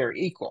 see, they're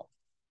equal.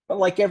 But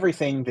like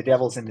everything, the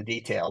devil's in the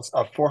details.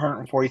 Of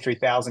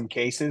 443,000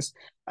 cases,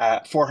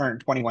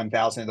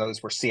 421,000 of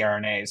those were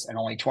CRNAs, and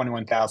only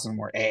 21,000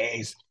 were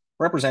AAs,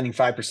 representing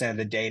 5% of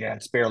the data.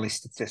 It's barely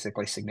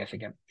statistically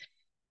significant.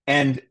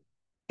 And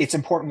it's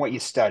important what you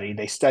study.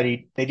 They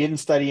studied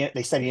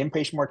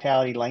inpatient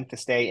mortality, length of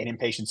stay, and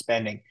inpatient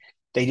spending.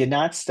 They did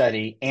not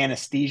study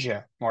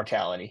anesthesia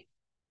mortality,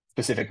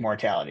 specific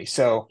mortality.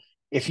 So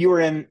if you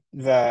were in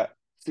the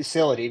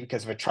facility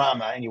because of a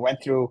trauma and you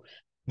went through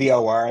the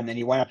OR and then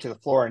you went up to the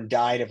floor and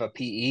died of a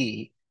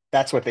PE,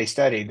 that's what they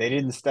studied. They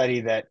didn't study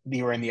that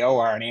you were in the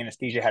OR and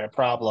anesthesia had a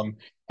problem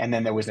and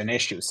then there was an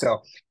issue. So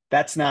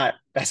that's not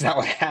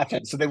what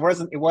happened. So it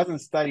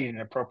wasn't studied in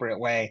an appropriate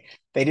way.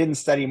 They didn't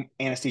study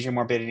anesthesia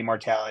morbidity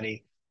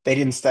mortality. They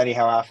didn't study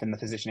how often the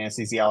physician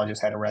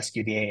anesthesiologist had to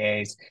rescue the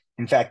AAs.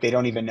 In fact, they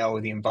don't even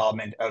know the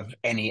involvement of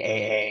any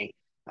any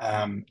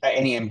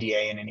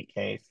MDA in any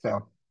case.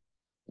 So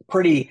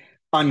pretty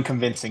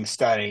unconvincing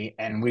study,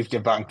 and we've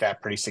debunked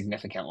that pretty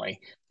significantly.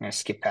 I'm going to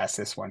skip past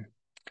this one.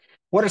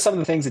 What are some of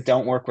the things that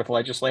don't work with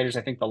legislators?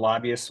 I think the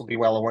lobbyists will be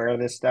well aware of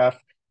this stuff.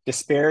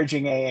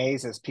 Disparaging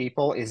AAs as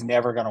people is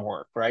never going to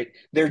work, right?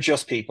 They're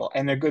just people,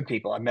 and they're good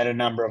people. I've met a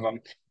number of them.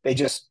 They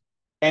just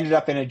ended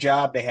up in a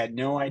job. They had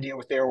no idea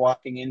what they were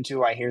walking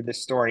into. I hear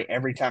this story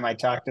every time I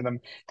talk to them.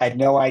 Had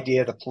no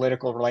idea the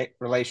political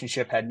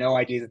relationship, had no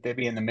idea that they'd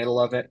be in the middle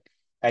of it,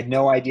 had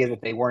no idea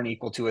that they weren't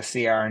equal to a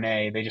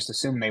CRNA. They just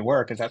assumed they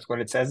were because that's what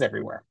it says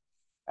everywhere.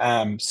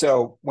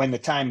 So when the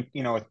time,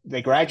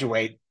 they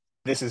graduate,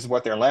 this is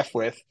what they're left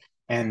with,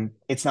 and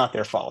it's not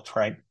their fault,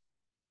 right?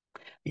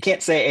 You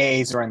can't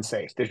say AAs are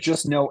unsafe. There's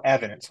just no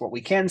evidence. What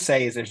we can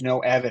say is there's no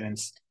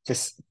evidence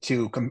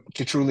to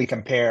truly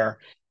compare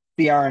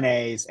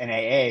CRNAs and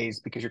AAs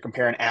because you're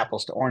comparing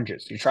apples to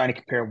oranges. You're trying to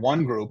compare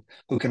one group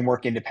who can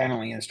work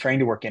independently and is trained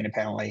to work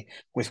independently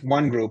with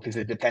one group who's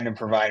a dependent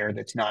provider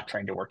that's not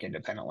trained to work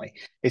independently.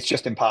 It's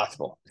just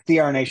impossible.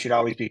 CRNA should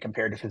always be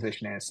compared to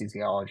physician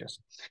anesthesiologists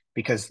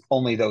because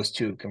only those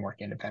two can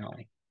work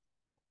independently.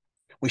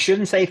 We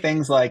shouldn't say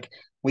things like,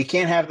 we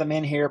can't have them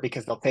in here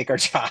because they'll take our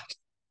jobs.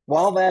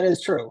 While that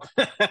is true,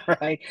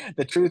 right?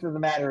 The truth of the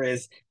matter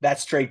is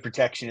that's trade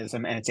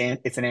protectionism, and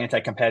it's an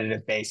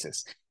anti-competitive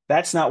basis.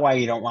 That's not why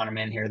you don't want them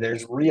in here.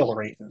 There's real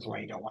reasons why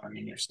you don't want them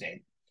in your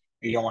state.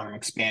 You don't want them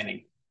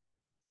expanding.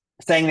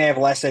 Saying they have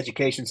less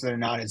education so they're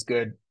not as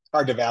good,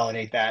 hard to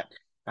validate that.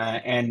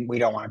 And we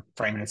don't want to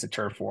frame it as a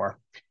turf war.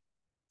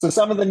 So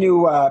some of the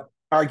new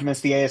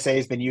arguments the ASA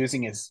has been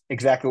using is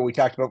exactly what we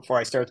talked about before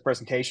I start the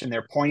presentation.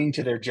 They're pointing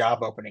to their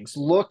job openings.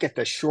 Look at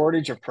the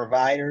shortage of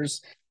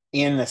providers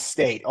in the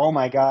state. Oh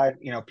my God,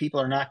 people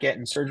are not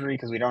getting surgery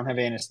because we don't have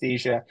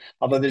anesthesia.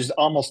 Although there's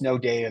almost no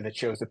data that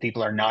shows that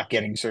people are not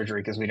getting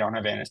surgery because we don't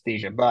have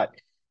anesthesia. But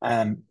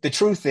the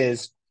truth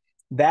is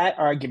that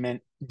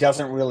argument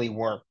doesn't really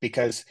work,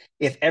 because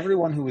if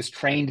everyone who was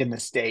trained in the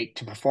state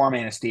to perform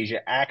anesthesia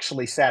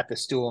actually sat the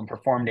stool and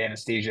performed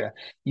anesthesia,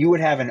 you would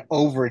have an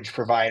overage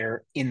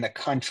provider in the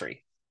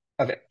country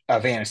of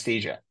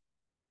anesthesia.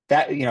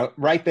 That,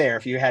 right there,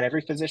 if you had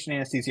every physician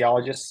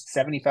anesthesiologist,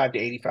 75 to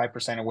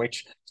 85% of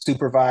which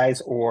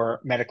supervise or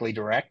medically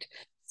direct,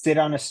 sit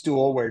on a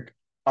stool where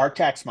our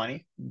tax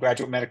money,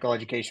 graduate medical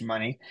education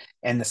money,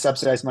 and the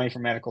subsidized money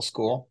from medical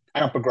school, I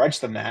don't begrudge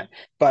them that,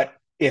 but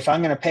if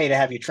I'm going to pay to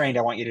have you trained,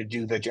 I want you to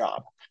do the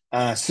job.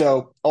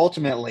 So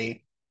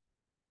ultimately,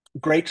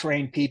 great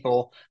trained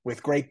people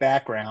with great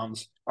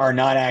backgrounds are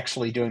not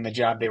actually doing the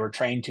job they were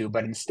trained to,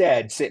 but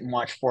instead sit and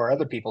watch four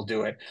other people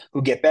do it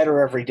who get better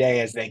every day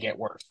as they get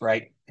worse,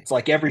 right? It's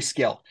like every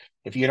skill.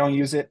 If you don't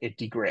use it, it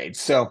degrades.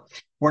 So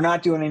we're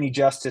not doing any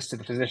justice to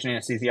the physician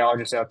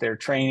anesthesiologists out there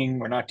training.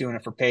 We're not doing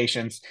it for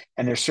patients.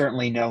 And there's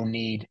certainly no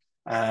need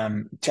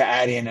to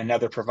add in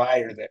another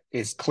provider that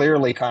is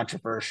clearly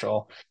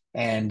controversial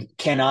and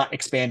cannot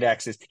expand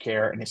access to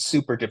care and is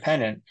super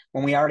dependent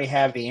when we already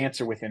have the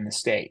answer within the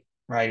state.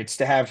 Right? It's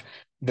to have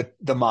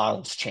the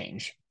models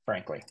change,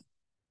 frankly.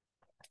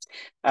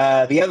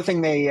 The other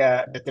thing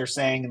that they're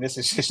saying, and this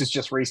is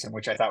just recent,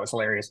 which I thought was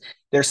hilarious.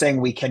 They're saying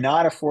we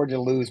cannot afford to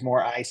lose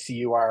more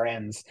ICU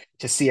RNs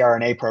to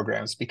CRNA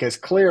programs, because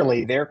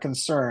clearly their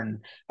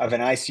concern of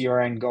an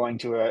ICRN going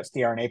to a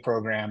CRNA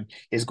program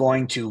is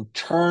going to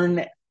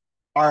turn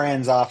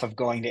RNs off of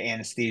going to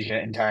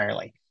anesthesia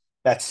entirely.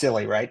 That's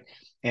silly, right?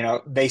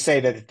 They say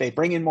that if they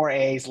bring in more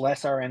A's,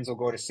 less RNs will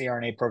go to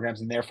CRNA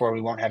programs, and therefore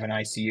we won't have an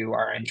ICU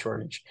RN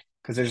shortage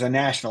because there's a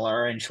national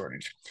RN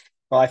shortage.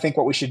 Well, I think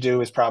what we should do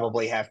is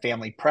probably have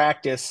family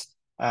practice,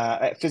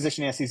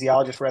 physician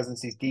anesthesiologist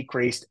residencies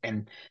decreased,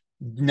 and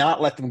not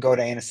let them go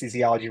to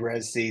anesthesiology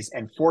residencies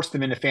and force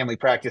them into family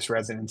practice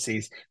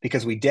residencies,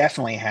 because we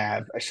definitely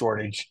have a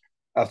shortage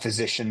of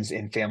physicians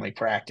in family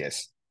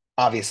practice.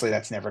 Obviously,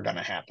 that's never going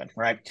to happen,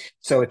 right?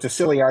 So it's a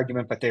silly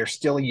argument, but they're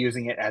still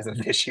using it as of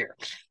this year.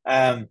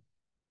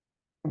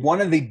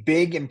 One of the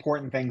big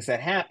important things that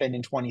happened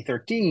in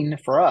 2013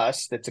 for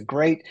us, that's a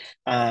great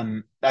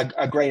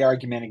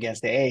argument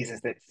against the A's, is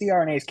that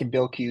CRNAs can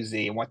bill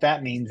QZ. And what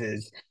that means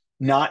is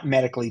not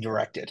medically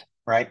directed,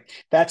 right?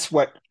 That's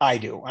what I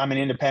do. I'm an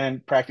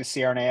independent practice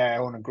CRNA. I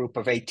own a group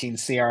of 18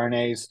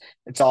 CRNAs.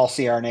 It's all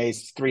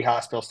CRNAs, 3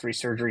 hospitals, 3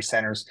 surgery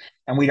centers.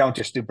 And we don't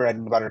just do bread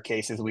and butter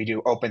cases. We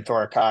do open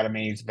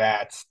thoracotomies,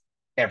 VATS,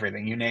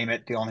 everything. You name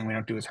it. The only thing we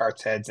don't do is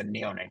hearts, heads, and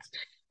neonates.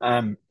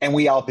 And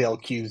we all bill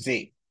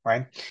QZ,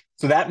 right?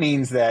 So that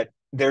means that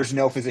there's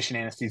no physician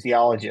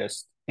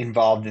anesthesiologist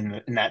involved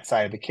in that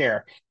side of the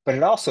care. But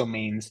it also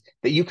means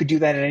that you could do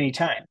that at any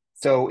time.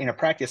 So in a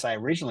practice I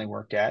originally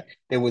worked at,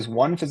 there was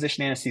one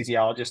physician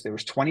anesthesiologist, there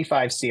was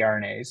 25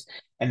 CRNAs,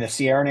 and the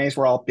CRNAs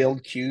were all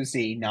billed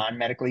QZ,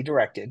 non-medically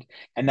directed.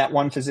 And that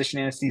one physician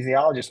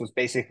anesthesiologist was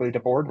basically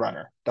the board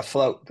runner, the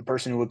float, the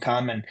person who would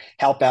come and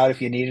help out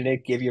if you needed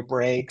it, give you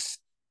breaks,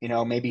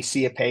 maybe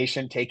see a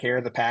patient, take care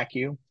of the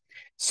PACU.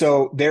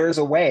 So there is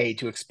a way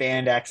to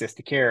expand access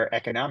to care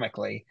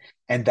economically,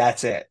 and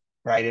that's it,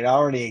 right? It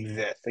already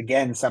exists.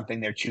 Again, something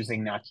they're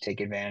choosing not to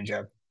take advantage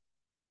of.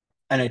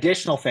 An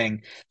additional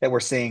thing that we're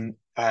seeing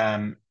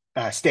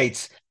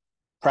states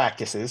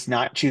practices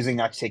choosing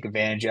not to take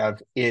advantage of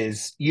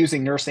is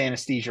using nurse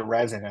anesthesia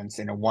residents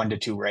in a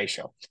 1-to-2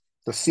 ratio.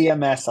 So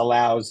CMS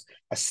allows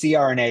a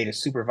CRNA to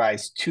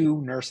supervise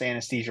 2 nurse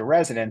anesthesia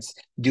residents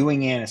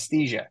doing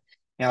anesthesia.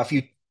 Now, if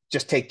you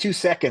just take 2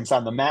 seconds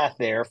on the math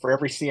there, for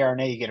every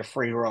CRNA, you get a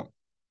free room.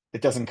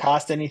 That doesn't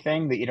cost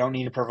anything, that you don't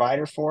need a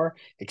provider for,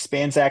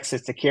 expands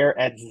access to care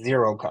at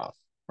 0 cost,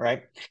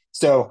 right?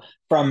 So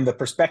from the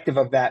perspective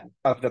of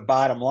the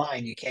bottom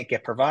line, you can't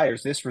get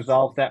providers. This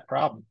resolves that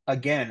problem.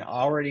 Again,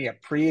 already a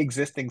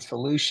pre-existing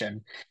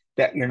solution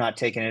that you're not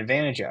taking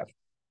advantage of.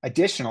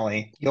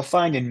 Additionally, you'll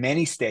find in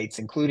many states,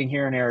 including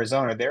here in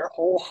Arizona, there are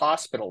whole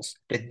hospitals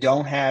that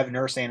don't have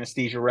nurse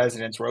anesthesia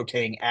residents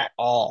rotating at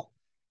all,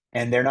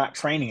 and they're not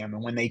training them.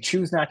 And when they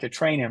choose not to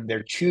train them,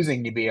 they're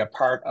choosing to be a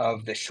part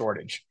of the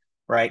shortage,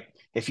 right?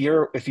 If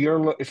you're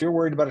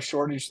worried about a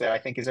shortage that I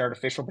think is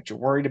artificial, but you're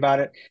worried about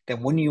it,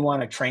 then wouldn't you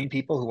want to train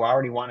people who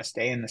already want to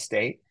stay in the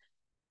state?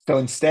 So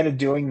instead of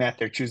doing that,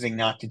 they're choosing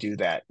not to do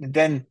that. It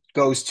then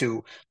goes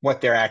to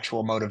what their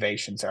actual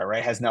motivations are, right?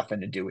 It has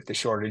nothing to do with the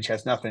shortage,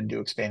 has nothing to do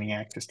with expanding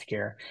access to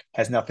care,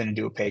 has nothing to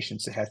do with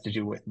patients. It has to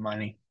do with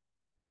money.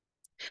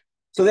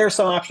 So there are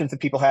some options that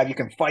people have. You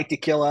can fight to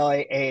kill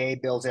AA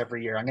bills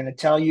every year. I'm going to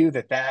tell you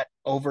that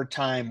over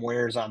time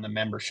wears on the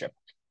membership,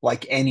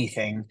 like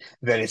anything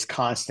that is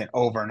constant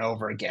over and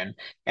over again.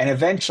 And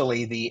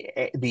eventually the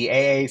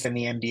AAs and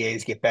the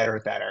MDAs get better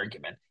at that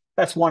argument.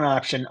 That's one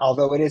option,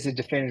 although it is a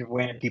definitive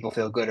win and people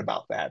feel good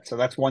about that. So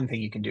that's one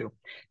thing you can do.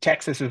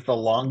 Texas is the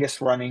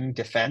longest running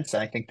defense.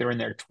 I think they're in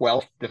their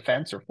 12th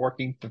defense or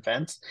 14th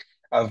defense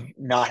of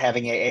not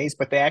having AAs,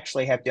 but they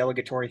actually have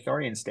delegatory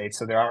authority in states.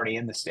 So they're already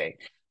in the state,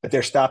 but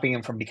they're stopping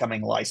them from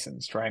becoming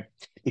licensed, right?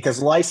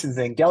 Because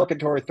licensing,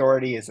 delegatory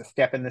authority is a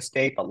step in the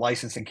state, but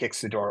licensing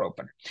kicks the door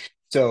open.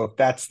 So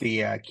that's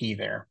the key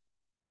there.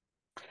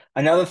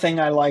 Another thing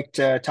I like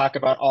to talk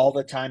about all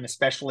the time,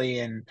 especially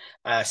in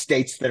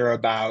states that are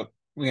about,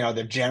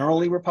 they're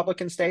generally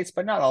Republican states,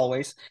 but not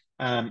always,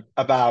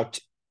 about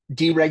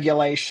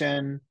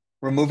deregulation,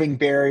 removing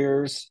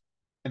barriers,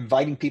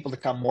 inviting people to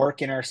come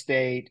work in our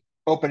state,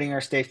 opening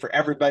our state for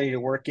everybody to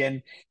work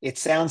in. It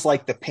sounds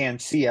like the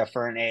panacea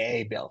for an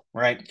AA bill,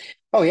 right?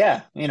 Oh,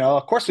 yeah.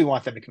 Of course we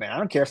want them to come in. I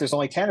don't care if there's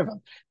only 10 of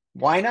them.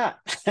 Why not?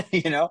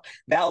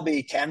 That'll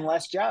be 10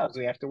 less jobs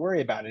we have to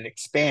worry about. It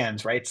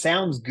expands, right? It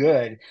sounds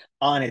good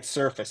on its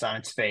surface, on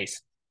its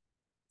face.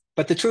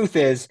 But the truth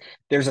is,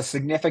 there's a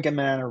significant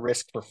amount of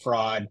risk for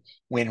fraud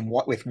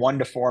with 1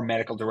 to 4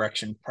 medical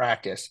direction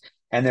practice.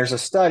 And there's a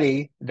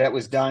study that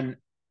was done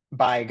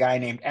by a guy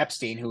named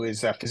Epstein, who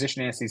is a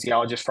physician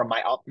anesthesiologist from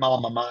my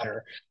alma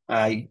mater,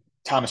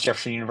 Thomas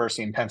Jefferson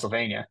University in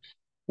Pennsylvania,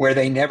 where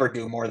they never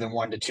do more than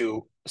 1 to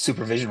 2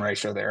 supervision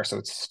ratio there. So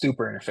it's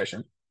super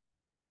inefficient,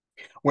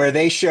 where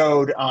they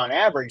showed on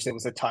average there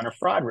was a ton of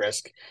fraud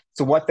risk.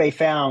 So what they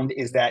found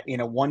is that in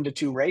a 1 to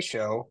 2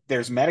 ratio,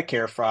 there's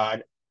Medicare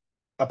fraud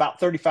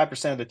about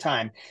 35% of the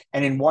time.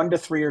 And in 1 to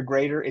 3 or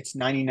greater, it's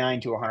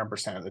 99 to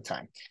 100% of the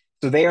time.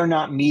 So they are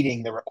not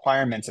meeting the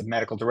requirements of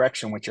medical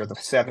direction, which are the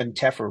 7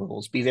 TEFRA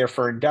rules. Be there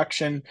for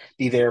induction,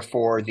 be there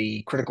for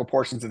the critical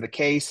portions of the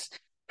case,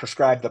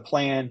 prescribe the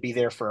plan, be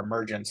there for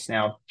emergence.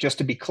 Now, just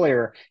to be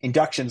clear,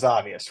 induction's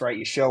obvious, right?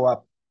 You show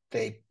up,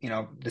 the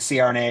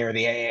CRNA or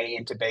the AA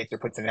intubate, or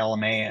puts an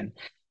LMA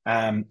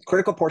in.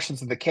 Critical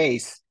portions of the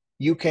case,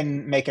 you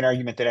can make an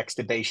argument that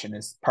extubation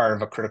is part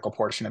of a critical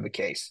portion of the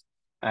case.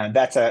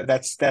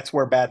 That's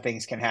where bad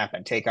things can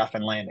happen, takeoff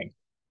and landing.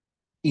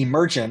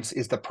 Emergence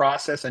is the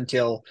process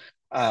until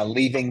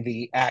leaving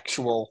the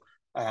actual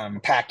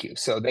PACU,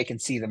 so they can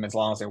see them as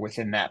long as they're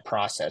within that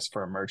process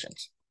for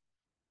emergence.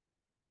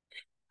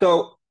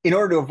 So in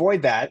order to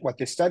avoid that, what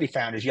this study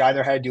found is you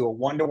either had to do a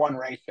 1 to 1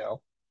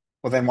 ratio.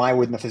 Well, then why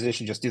wouldn't the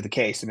physician just do the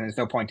case? I mean, there's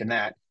no point in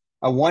that.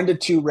 A 1 to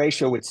 2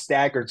 ratio with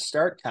staggered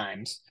start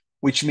times,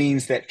 which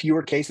means that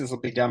fewer cases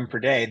will be done per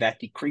day. That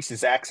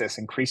decreases access,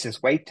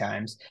 increases wait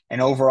times,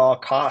 and overall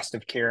cost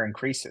of care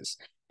increases,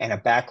 and a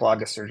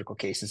backlog of surgical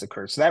cases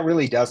occurs. So that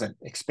really doesn't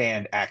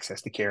expand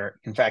access to care.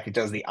 In fact, it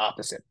does the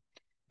opposite.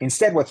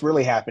 Instead, what's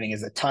really happening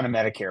is a ton of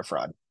Medicare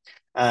fraud.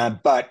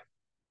 But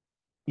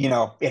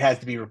it has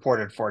to be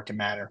reported for it to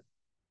matter.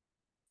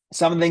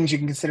 Some of the things you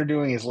can consider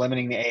doing is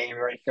limiting the AA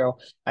ratio.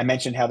 I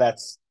mentioned how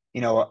that's,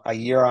 a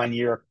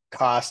year-on-year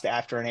cost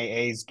after an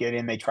AAs get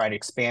in, they try to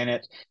expand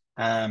it.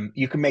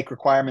 You can make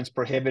requirements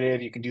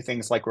prohibitive. You can do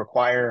things like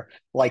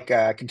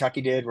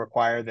Kentucky did,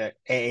 require that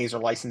AAs are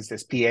licensed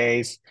as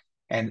PAs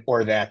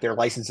or that their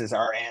licenses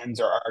are RNs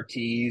or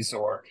RTs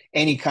or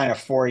any kind of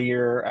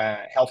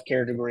 4-year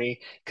healthcare degree,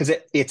 because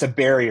it's a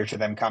barrier to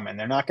them coming.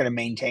 They're not going to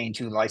maintain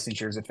 2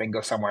 licensures if they can go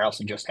somewhere else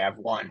and just have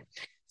 1.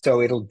 So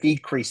it'll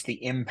decrease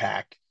the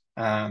impact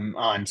on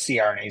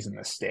CRNAs in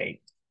the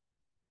state.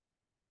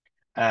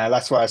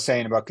 That's what I was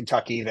saying about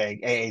Kentucky. The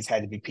AAs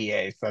had to be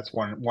PAs. So that's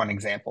one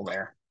example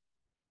there.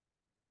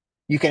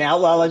 You can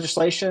outlaw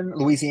legislation.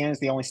 Louisiana is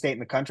the only state in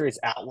the country it's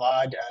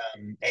outlawed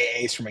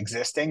AAs from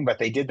existing, but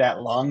they did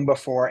that long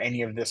before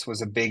any of this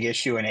was a big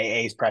issue, and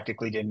AAs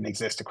practically didn't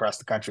exist across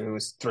the country. It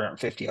was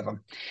 350 of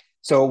them.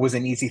 So it was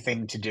an easy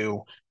thing to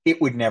do.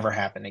 It would never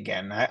happen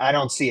again. I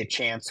don't see a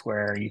chance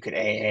where you could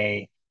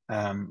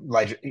outlaw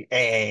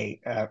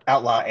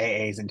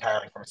AAs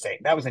entirely from a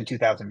state. That was in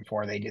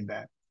 2004. They did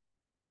that.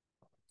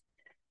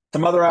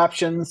 Some other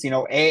options,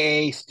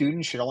 AA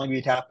students should only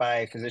be taught by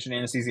a physician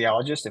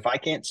anesthesiologist. If I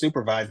can't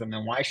supervise them,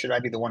 then why should I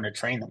be the one to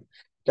train them?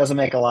 Doesn't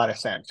make a lot of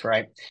sense,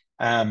 right?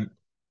 And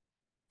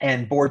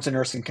boards of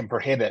nursing can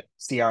prohibit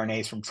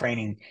CRNAs from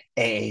training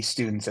AA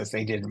students as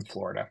they did in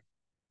Florida.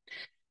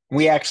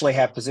 We actually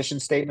have position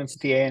statements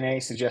at the ANA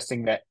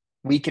suggesting that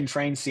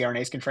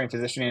CRNAs can train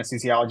physician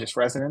anesthesiologist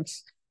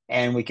residents,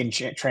 and we can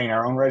train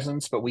our own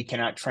residents, but we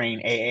cannot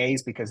train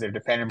AAs because they're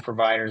dependent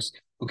providers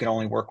who can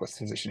only work with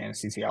physician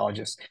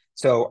anesthesiologists.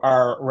 So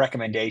our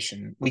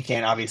recommendation, we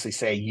can't obviously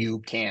say you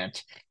can't,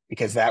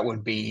 because that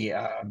would be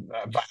a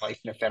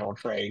violation of federal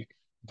trade.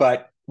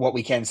 But what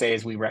we can say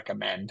is we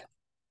recommend.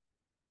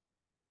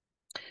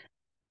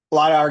 A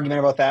lot of argument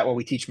about that. Well,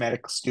 we teach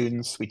medical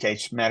students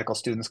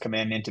come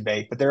in and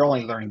intubate, but they're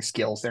only learning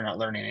skills. They're not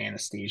learning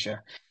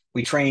anesthesia.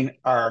 We train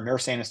our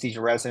nurse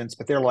anesthesia residents,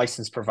 but they're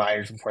licensed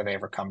providers before they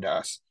ever come to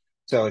us.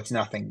 So it's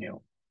nothing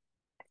new.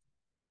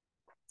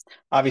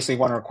 Obviously,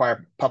 want to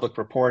require public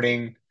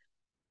reporting.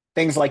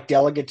 Things like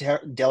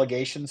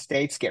delegation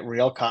states get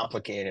real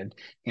complicated.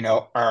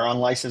 Are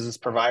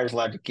unlicensed providers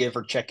allowed to give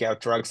or check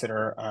out drugs that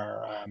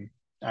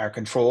are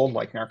controlled,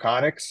 like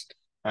narcotics?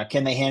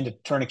 Can they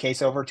turn a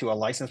case over to a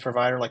licensed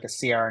provider like a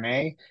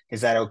CRNA?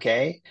 Is that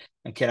okay?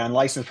 And can an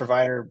unlicensed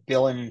provider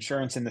bill in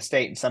insurance in the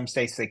state? In some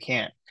states, they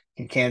can't.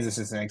 In Kansas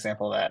is an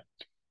example of that.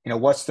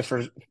 What's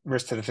the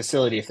risk to the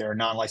facility if there are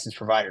non-licensed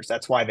providers?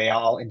 That's why they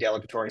all in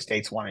delegatory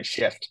states want to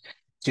shift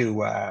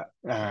to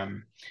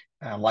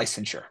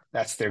licensure.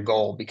 That's their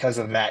goal because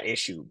of that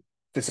issue.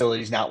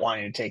 Facilities not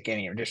wanting to take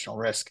any additional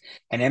risk.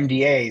 And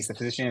MDAs, the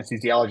physician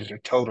anesthesiologists, are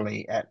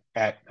totally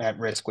at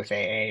risk with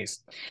AAs.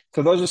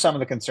 So those are some of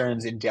the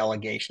concerns in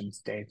delegation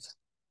states.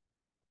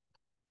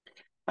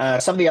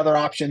 Some of the other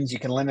options, you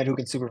can limit who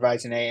can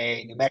supervise an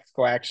AA. New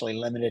Mexico actually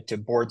limited to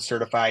board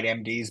certified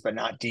MDs, but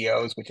not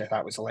DOs, which I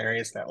thought was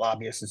hilarious. That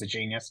lobbyist is a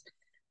genius.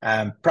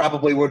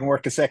 Probably wouldn't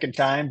work the second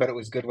time, but it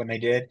was good when they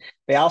did.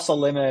 They also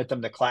limited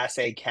them to Class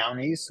A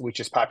counties, which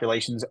is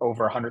populations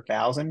over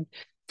 100,000.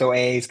 So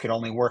AAs could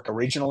only work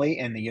originally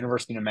in the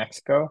University of New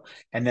Mexico.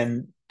 And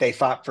then they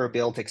fought for a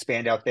bill to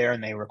expand out there,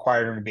 and they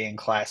required them to be in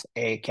Class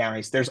A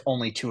counties. There's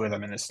only 2 of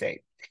them in the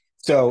state.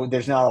 So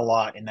there's not a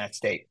lot in that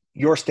state.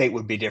 Your state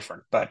would be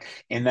different, but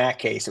in that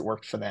case, it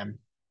worked for them.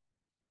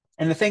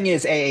 And the thing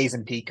is, AAs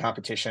and peak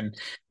competition,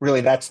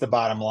 really, that's the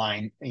bottom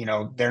line.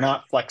 They're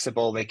not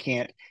flexible. They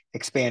can't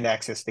expand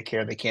access to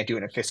care. They can't do it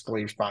in a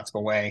fiscally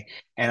responsible way.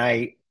 And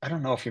I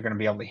don't know if you're going to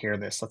be able to hear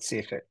this. Let's see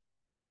if it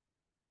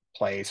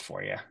plays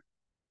for you.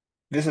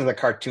 This is a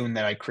cartoon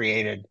that I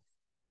created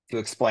to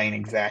explain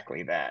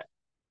exactly that.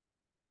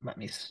 Let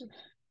me see.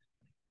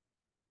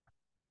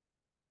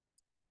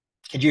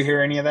 Did you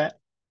hear any of that?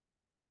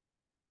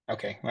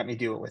 Okay, let me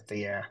do it with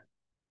the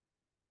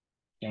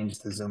change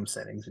the Zoom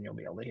settings and you'll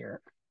be able to hear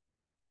it.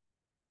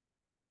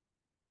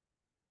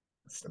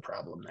 That's the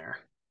problem there.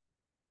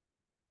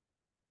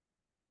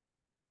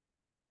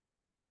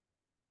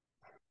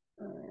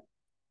 All right.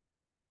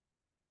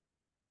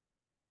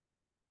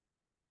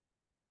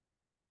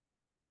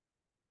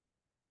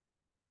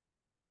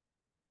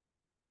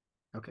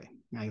 Okay,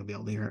 now you'll be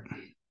able to hear it.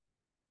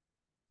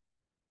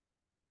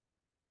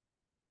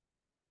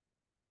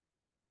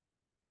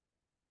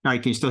 All right,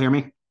 can you still hear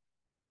me?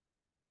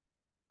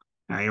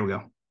 All right, here we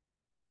go.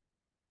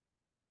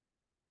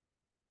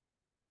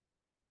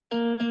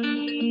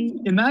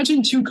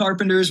 Imagine 2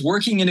 carpenters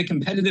working in a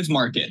competitive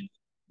market.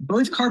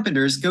 Both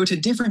carpenters go to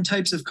different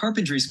types of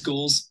carpentry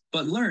schools,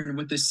 but learn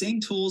with the same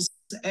tools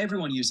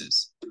everyone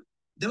uses.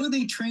 Though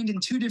they trained in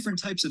 2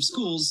 different types of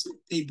schools,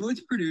 they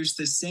both produce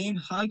the same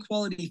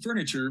high-quality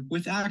furniture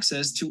with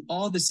access to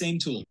all the same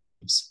tools.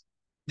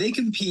 They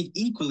compete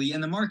equally in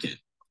the market.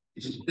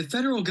 The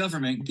federal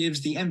government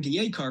gives the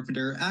MDA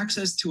carpenter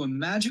access to a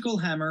magical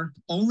hammer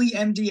only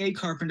MDA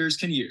carpenters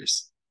can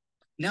use.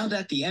 Now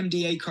that the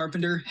MDA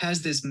carpenter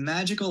has this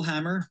magical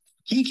hammer,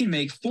 he can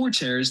make 4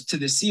 chairs to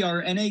the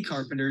CRNA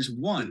carpenter's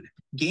 1,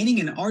 gaining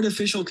an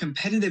artificial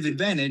competitive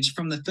advantage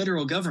from the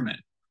federal government.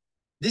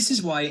 This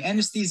is why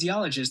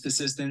anesthesiologist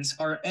assistants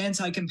are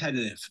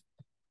anti-competitive.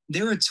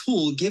 They're a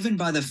tool given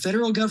by the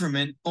federal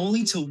government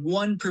only to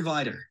 1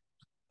 provider.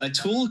 A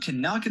tool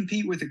cannot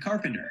compete with a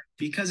carpenter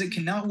because it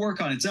cannot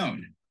work on its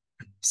own.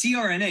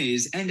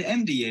 CRNAs and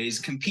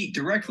MDAs compete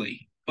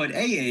directly, but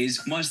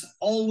AAs must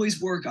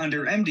always work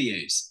under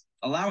MDAs,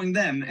 allowing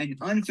them an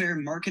unfair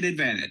market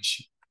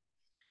advantage.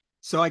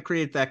 So I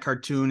created that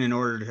cartoon in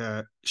order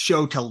to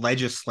show to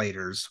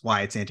legislators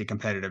why it's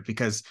anti-competitive,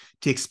 because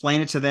to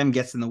explain it to them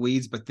gets in the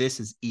weeds, but this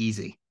is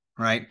easy,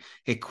 right?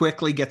 It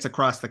quickly gets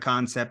across the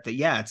concept that,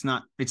 yeah, it's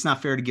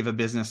not fair to give a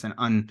business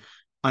an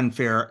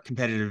unfair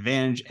competitive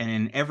advantage. And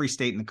in every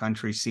state in the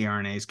country,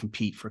 CRNAs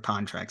compete for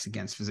contracts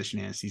against physician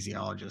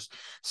anesthesiologists.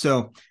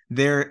 So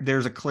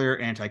there's a clear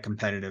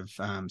anti-competitive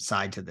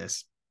side to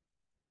this.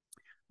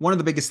 One of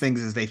the biggest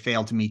things is they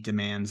fail to meet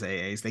demands,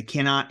 AAs. They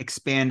cannot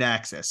expand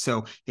access.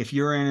 So if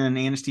you're in an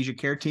anesthesia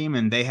care team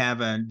and they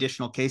have an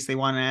additional case they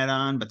want to add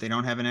on, but they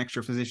don't have an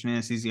extra physician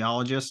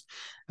anesthesiologist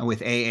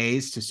with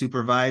AAs to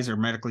supervise or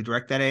medically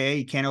direct that AA,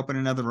 you can't open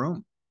another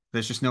room.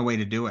 There's just no way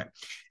to do it.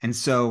 And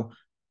so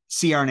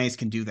CRNAs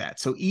can do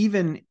that. So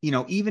even in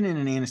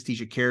an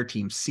anesthesia care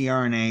team,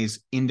 CRNAs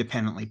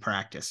independently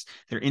practice.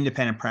 They're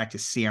independent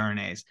practice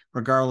CRNAs.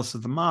 Regardless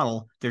of the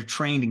model, they're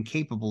trained and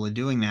capable of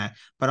doing that,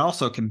 but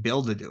also can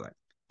bill to do it.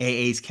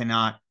 AAs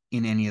cannot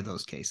in any of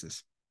those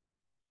cases.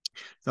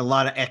 There's a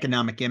lot of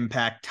economic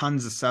impact,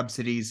 tons of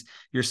subsidies.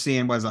 You're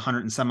seeing 100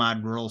 and some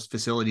odd rural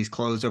facilities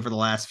closed over the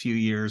last few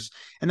years.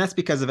 And that's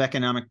because of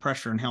economic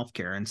pressure in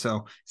healthcare. And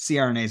so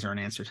CRNAs are an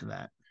answer to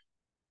that.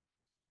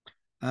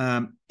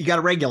 You got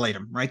to regulate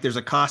them, right? There's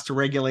a cost to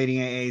regulating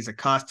AAs, a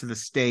cost to the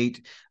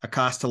state, a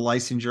cost to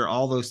licensure,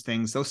 all those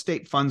things. Those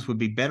state funds would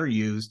be better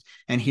used.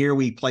 And here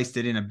we placed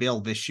it in a bill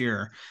this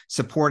year,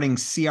 supporting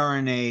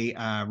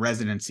CRNA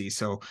residency.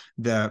 So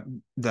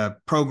the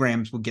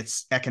programs will get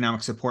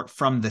economic support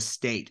from the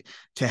state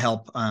to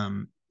help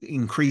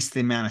increase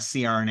the amount of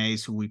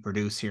CRNAs who we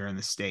produce here in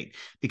the state,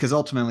 because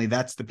ultimately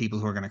that's the people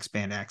who are going to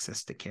expand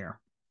access to care.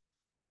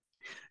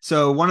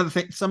 So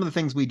some of the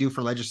things we do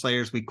for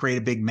legislators, we create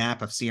a big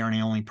map of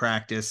CRNA only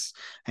practice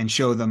and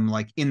show them,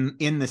 like,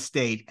 in the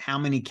state, how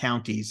many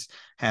counties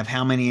have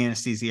how many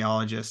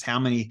anesthesiologists, how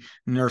many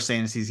nurse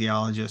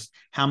anesthesiologists,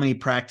 how many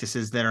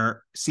practices that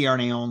are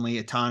CRNA only,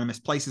 autonomous,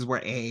 places where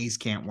AAs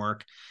can't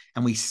work.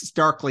 And we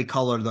starkly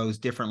color those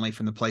differently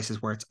from the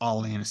places where it's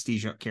all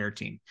anesthesia care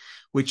team,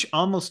 which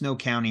almost no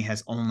county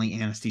has only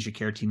anesthesia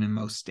care team in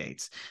most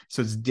states.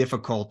 So it's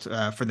difficult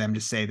for them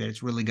to say that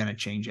it's really going to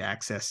change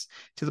access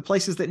to the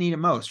places that need it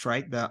most,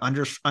 right? The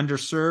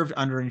underserved,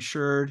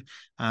 underinsured,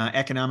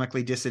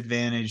 economically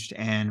disadvantaged,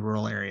 and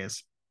rural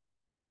areas.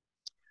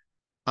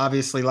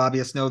 Obviously,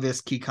 lobbyists know this.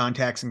 Key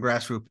contacts and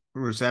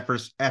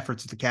grassroots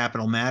efforts at the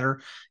Capitol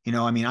matter.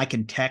 I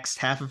can text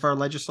half of our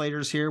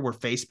legislators here. We're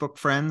Facebook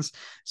friends.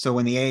 So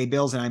when the AA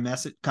bills and I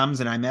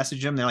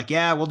message them, they're like,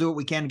 yeah, we'll do what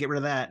we can to get rid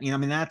of that.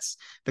 That's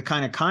the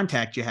kind of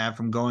contact you have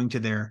from going to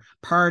their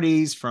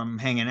parties, from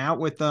hanging out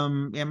with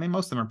them.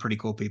 Most of them are pretty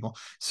cool people.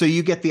 So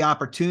you get the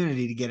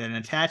opportunity to get an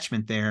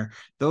attachment there.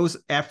 Those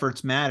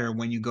efforts matter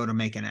when you go to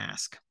make an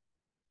ask.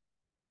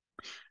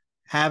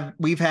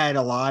 We've had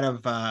a lot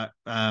of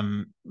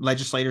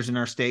legislators in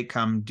our state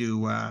come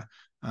do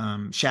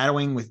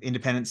shadowing with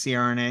independent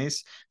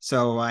CRNAs.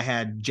 So I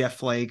had Jeff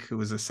Flake, who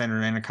was a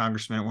senator and a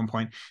congressman at one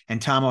point, and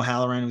Tom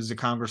O'Halloran, who was a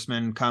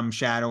congressman, come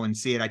shadow and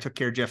see it. I took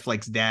care of Jeff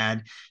Flake's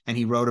dad, and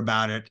he wrote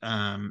about it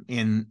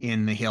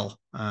in the Hill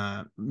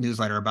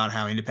newsletter about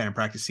how independent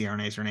practice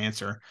CRNAs are an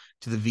answer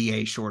to the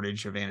VA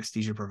shortage of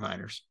anesthesia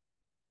providers.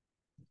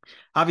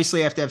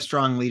 Obviously, you have to have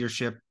strong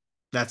leadership.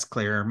 That's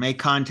clear. Make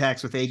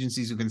contacts with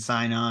agencies who can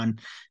sign on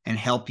and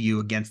help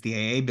you against the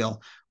AA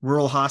bill.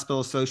 Rural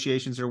hospital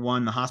associations are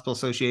one. The hospital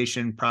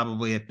association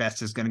probably at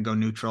best is going to go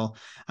neutral.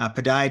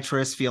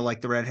 Podiatrists feel like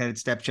the redheaded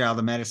stepchild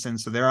of medicine,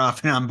 so they're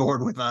often on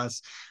board with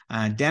us.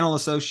 Dental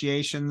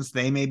associations,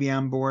 they may be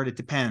on board. It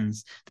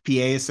depends. The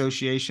PA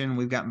Association,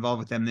 we've got involved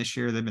with them this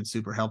year. They've been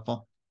super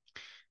helpful.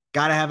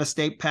 Got to have a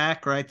state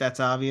PAC, right? That's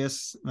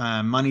obvious.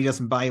 Money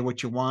doesn't buy you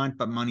what you want,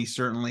 but money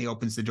certainly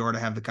opens the door to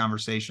have the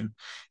conversation.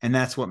 And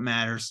that's what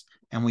matters.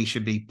 And we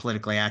should be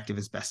politically active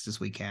as best as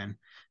we can.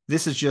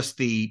 This is just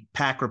the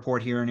PAC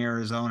report here in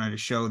Arizona to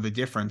show the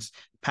difference.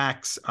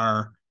 PACs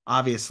are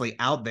obviously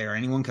out there.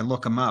 Anyone can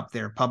look them up.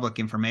 They're public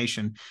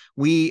information.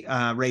 We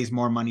raise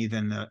more money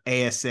than the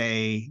ASA,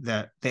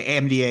 the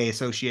MDA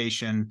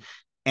Association,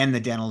 and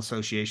the Dental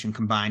Association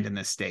combined in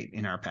this state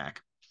in our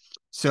PAC.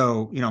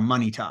 So,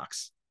 money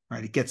talks.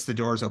 Right, it gets the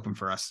doors open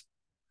for us.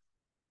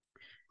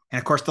 And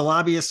of course, the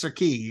lobbyists are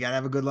key. You got to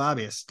have a good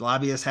lobbyist.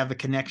 Lobbyists have the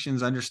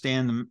connections,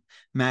 understand the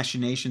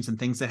machinations and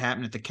things that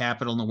happen at the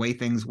Capitol and the way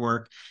things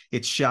work.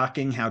 It's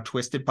shocking how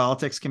twisted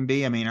politics can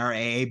be. Our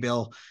AA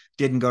bill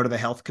didn't go to the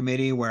health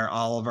committee where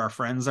all of our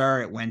friends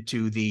are. It went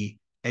to the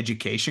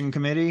education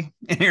committee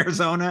in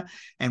Arizona.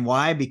 And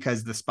why?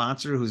 Because the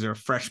sponsor, who's a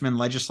freshman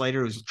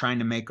legislator who's trying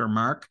to make her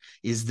mark,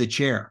 is the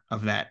chair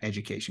of that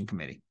education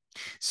committee.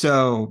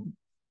 So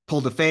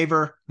pulled a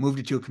favor, moved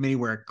it to a committee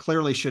where it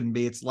clearly shouldn't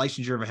be. It's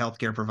licensure of a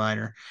healthcare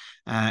provider.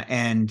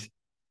 And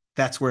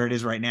that's where it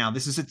is right now.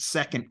 This is its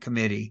second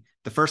committee.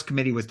 The first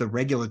committee was the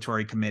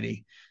regulatory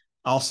committee.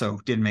 Also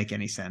didn't make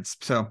any sense.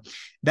 So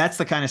that's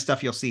the kind of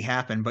stuff you'll see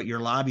happen, but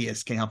your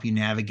lobbyists can help you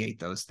navigate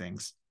those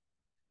things.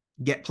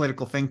 Get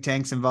political think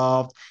tanks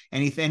involved.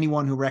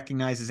 Anyone who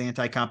recognizes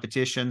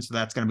anti-competition, so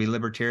that's going to be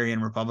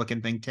libertarian,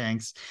 Republican think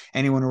tanks.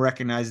 Anyone who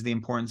recognizes the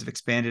importance of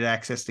expanded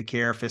access to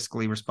care,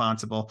 fiscally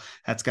responsible,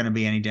 that's going to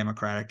be any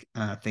Democratic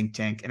think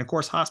tank. And of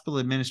course, hospital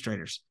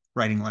administrators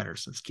writing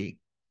letters. That's key.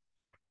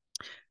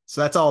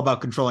 So that's all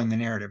about controlling the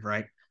narrative,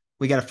 right?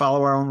 We got to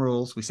follow our own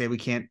rules. We say we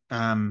can't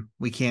go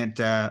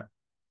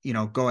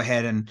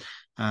ahead and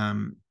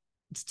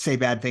say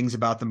bad things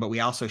about them, but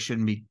we also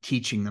shouldn't be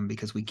teaching them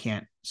because we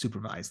can't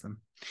supervise them.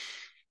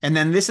 And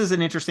then this is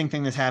an interesting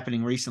thing that's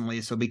happening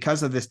recently. So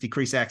because of this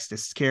decreased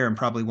access to care, and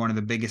probably one of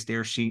the biggest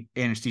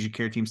anesthesia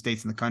care team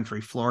states in the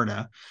country,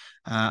 Florida,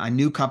 a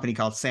new company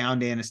called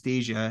Sound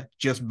Anesthesia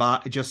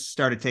just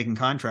started taking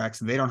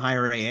contracts, and they don't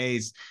hire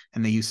AAs,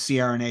 and they use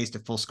CRNAs to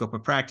full scope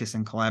of practice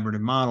and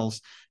collaborative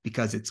models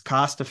because it's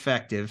cost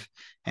effective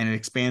and it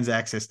expands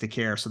access to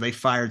care. So they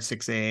fired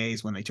 6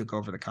 AAs when they took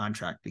over the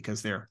contract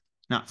because they're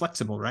not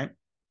flexible, right?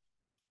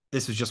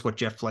 This is just what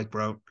Jeff Flake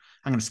wrote.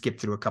 I'm going to skip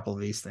through a couple of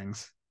these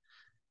things.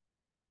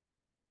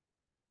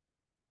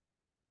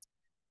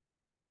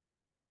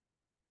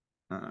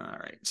 All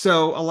right.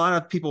 So a lot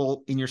of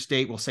people in your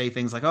state will say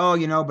things like, oh,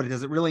 but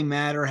does it really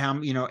matter how,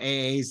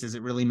 AAs, does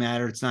it really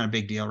matter? It's not a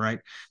big deal, right?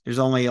 There's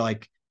only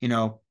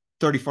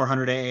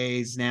 3,400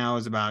 AAs now,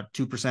 is about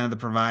 2% of the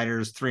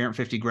providers,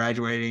 350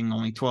 graduating,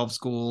 only 12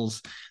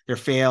 schools, they're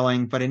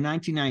failing. But in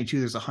 1992,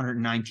 there's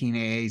 119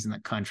 AAs in the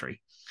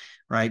country.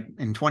 Right.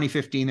 In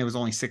 2015, there was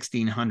only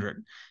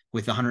 1,600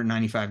 with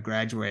 195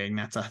 graduating.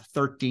 That's a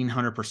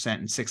 1,300%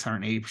 and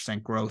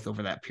 680% growth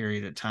over that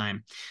period of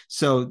time.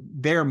 So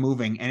they're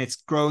moving, and it's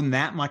grown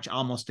that much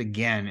almost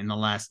again in the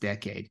last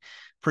decade.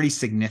 Pretty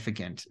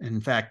significant. In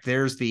fact,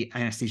 there's the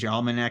Anesthesia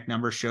Almanac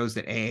number shows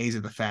that AAs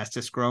are the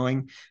fastest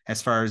growing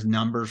as far as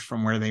numbers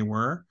from where they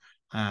were.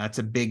 That's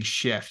a big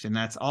shift, and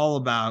that's all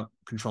about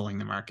controlling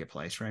the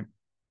marketplace, right?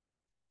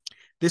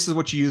 This is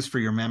what you use for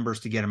your members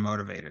to get them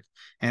motivated.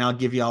 And I'll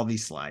give you all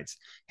these slides.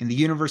 In the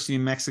University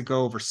of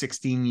Mexico, over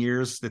 16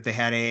 years that they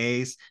had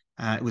AAs,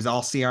 it was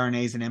all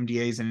CRNAs and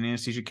MDAs and an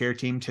anesthesia care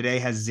team. Today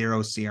has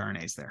 0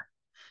 CRNAs there.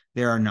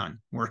 There are none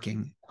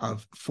working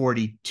of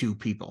 42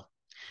 people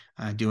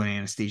doing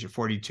anesthesia,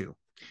 42.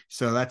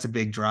 So that's a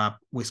big drop.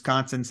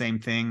 Wisconsin, same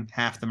thing.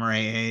 Half of them are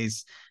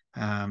AAs.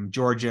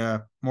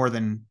 Georgia, more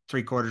than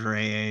 3/4 are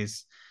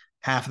AAs.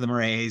 Half of them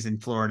are AAs in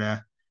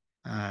Florida.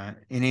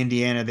 In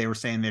Indiana, they were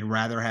saying they'd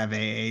rather have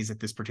AAs at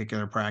this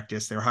particular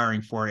practice. They're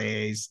hiring 4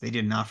 AAs. They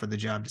didn't offer the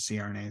job to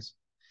CRNAs.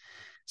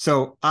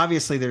 So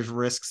obviously there's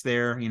risks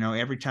there. You know,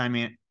 every time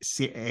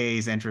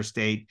AAs enter a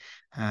state,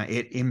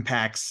 it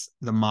impacts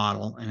the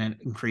model and it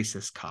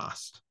increases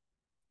cost.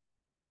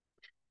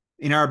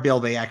 In our bill,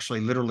 they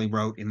actually literally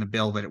wrote in the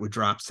bill that it would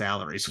drop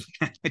salaries,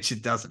 which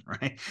it doesn't,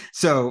 right?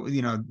 So,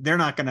 you know, they're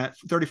not going to,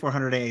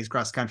 3,400 AAs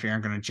across the country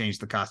aren't going to change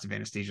the cost of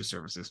anesthesia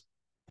services.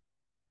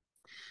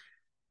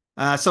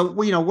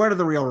 So, you know, what are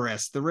the real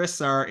risks? The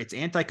risks are it's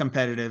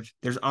anti-competitive.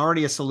 There's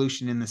already a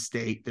solution in the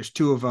state. There's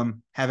 2 of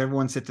them. Have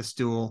everyone sit the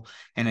stool.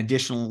 And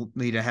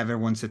additionally, to have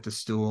everyone sit the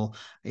stool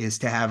is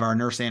to have our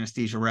nurse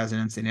anesthesia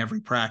residents in every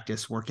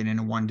practice working in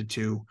a 1 to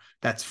 2.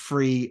 That's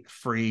free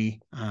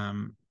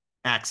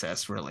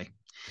access, really.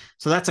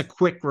 So that's a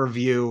quick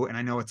review, and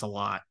I know it's a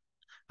lot,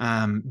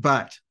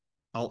 but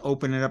I'll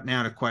open it up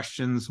now to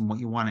questions and what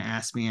you want to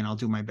ask me, and I'll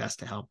do my best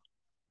to help.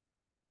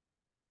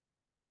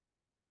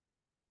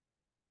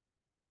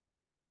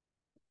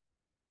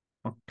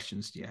 What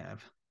questions do you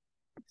have?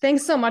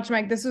 Thanks so much,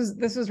 Mike. This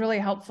was really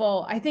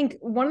helpful. I think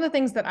one of the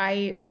things that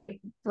I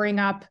bring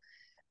up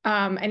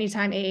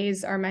anytime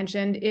AAs are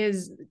mentioned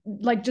is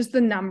like just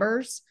the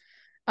numbers.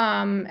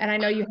 And I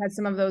know you had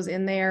some of those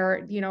in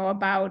there, you know,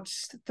 about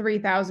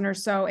 3,000 or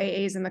so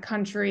AAs in the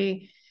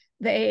country.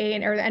 The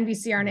AA or the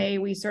NBCRNA,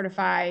 we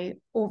certify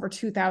over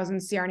 2,000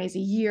 CRNAs a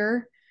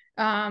year.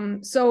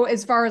 So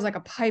as far as like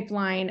a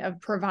pipeline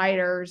of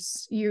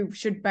providers, you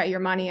should bet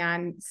your money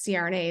on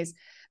CRNAs.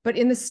 But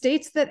in the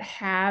states that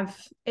have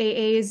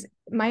AAs,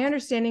 my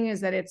understanding is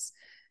that it's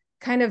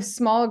kind of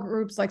small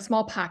groups, like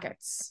small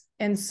pockets.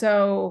 And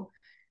so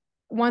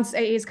once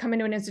AAs come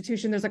into an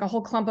institution, there's like a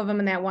whole clump of them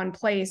in that one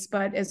place.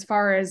 But as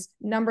far as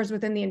numbers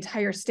within the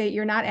entire state,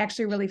 you're not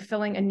actually really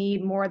filling a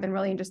need more than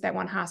really in just that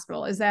one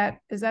hospital. Is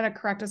that a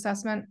correct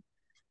assessment?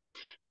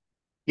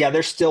 Yeah,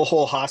 there's still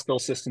whole hospital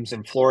systems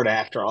in Florida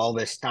after all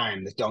this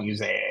time that don't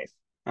use AAs.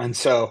 And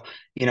so,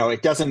 you know,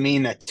 it doesn't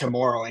mean that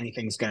tomorrow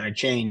anything's going to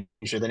change,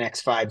 or the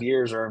next 5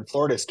 years, or in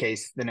Florida's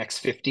case, the next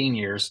 15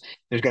 years,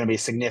 there's going to be a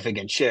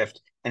significant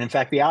shift. And in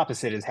fact, the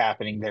opposite is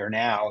happening there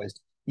now is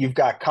you've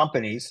got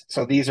companies.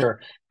 So these are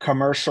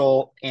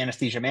commercial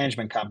anesthesia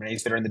management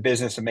companies that are in the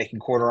business of making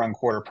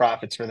quarter-on-quarter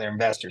profits for their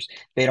investors.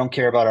 They don't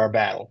care about our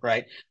battle,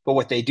 right? But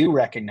what they do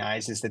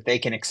recognize is that they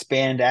can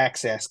expand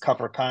access,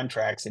 cover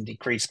contracts, and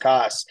decrease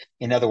costs.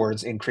 In other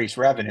words, increase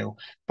revenue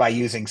by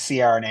using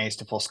CRNAs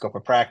to full scope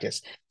of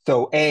practice.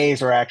 So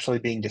A's are actually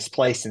being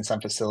displaced in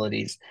some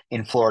facilities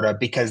in Florida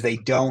because they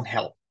don't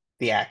help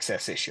the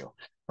access issue,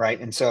 right?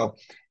 And so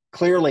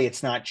clearly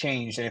it's not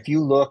changed. And if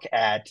you look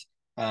at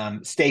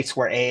states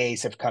where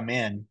AAs have come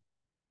in,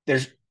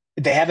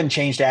 they haven't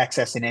changed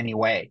access in any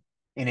way,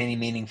 in any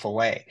meaningful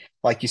way.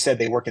 Like you said,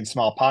 they work in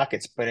small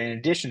pockets, but in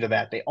addition to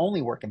that, they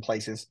only work in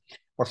places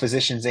where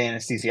physicians and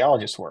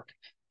anesthesiologists work,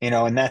 you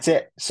know, and that's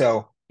it.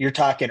 So you're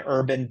talking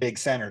urban big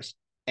centers,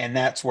 and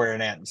that's where it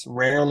ends.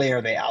 Rarely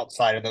are they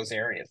outside of those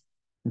areas.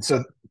 And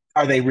so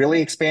are they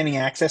really expanding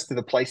access to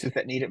the places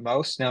that need it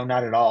most? No,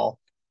 not at all.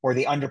 Or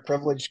the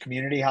underprivileged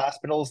community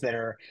hospitals that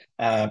are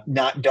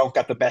don't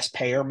got the best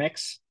payer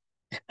mix.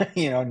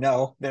 You know,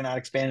 no, they're not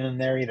expanding them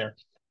there either.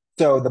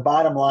 So the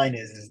bottom line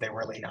is they're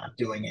really not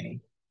doing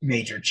any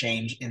major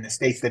change in the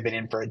states they've been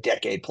in for a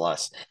decade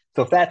plus.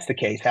 So if that's the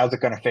case, how's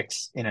it going to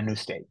fix in a new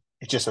state?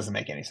 It just doesn't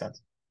make any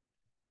sense.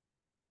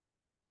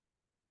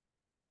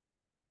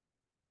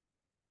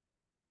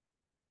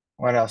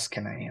 What else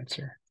can I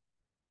answer?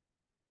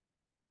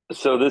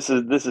 So this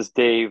is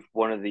Dave,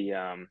 one of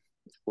the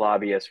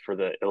lobbyists for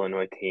the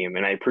Illinois team,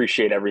 and I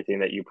appreciate everything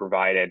that you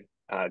provided.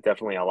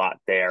 Definitely a lot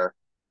there.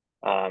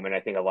 And I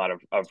think a lot of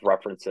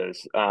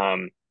references.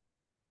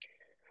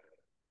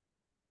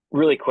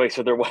 Really quick,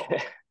 so there was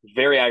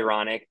very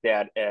ironic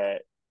that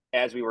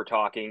as we were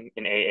talking,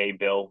 an AA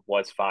bill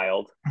was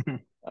filed,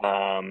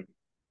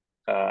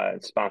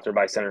 sponsored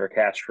by Senator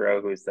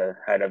Castro, who's the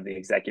head of the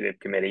executive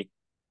committee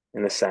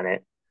in the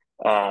Senate.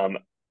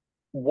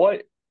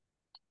 What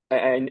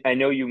I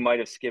know you might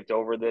have skipped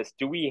over this.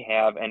 Do we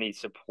have any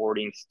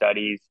supporting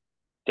studies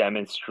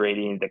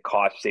demonstrating the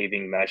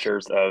cost-saving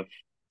measures of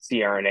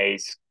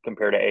CRNAs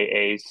compared to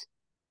AAs?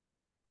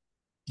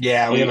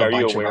 Yeah, we have a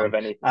bunch of them. Are you aware of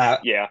any?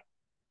 Yeah.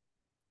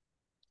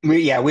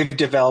 We've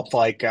developed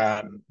like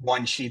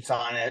one sheets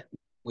on it.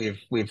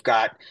 We've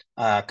got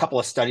a couple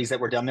of studies that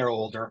were done. They're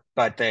older,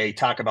 but they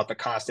talk about the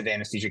cost of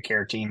anesthesia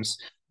care teams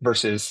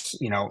versus,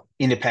 you know,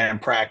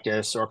 independent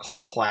practice or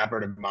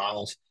collaborative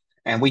models.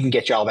 and we can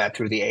get you all that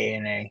through the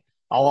ANA.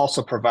 I'll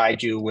also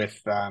provide you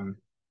with, I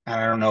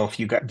don't know if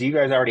do you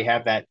guys already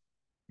have that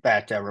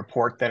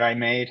report that I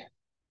made?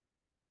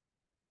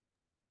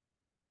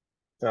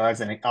 So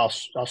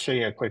I'll show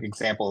you a quick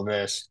example of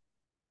this.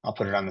 I'll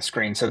put it on the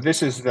screen. So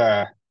this is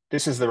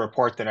the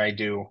report that I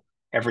do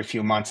every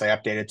few months. I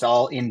update. It's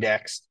all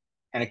indexed,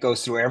 and it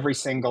goes through every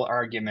single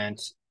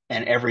argument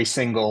and every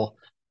single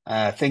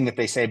thing that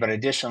they say. But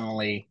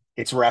additionally,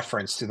 it's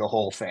referenced to the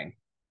whole thing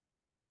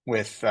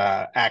with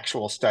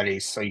actual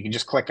studies. So you can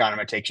just click on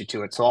them. It takes you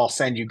to it. So I'll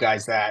send you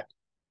guys that,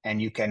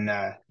 and you can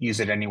use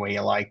it any way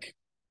you like.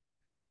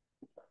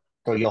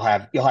 So you'll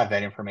have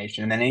that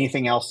information, and then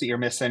anything else that you're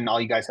missing, all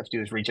you guys have to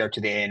do is reach out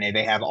to the ANA.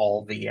 They have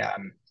all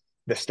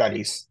the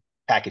studies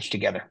packaged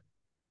together.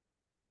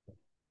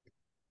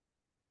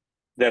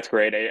 That's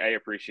great. I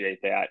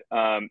appreciate that.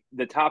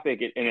 The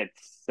topic in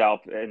itself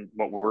and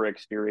what we're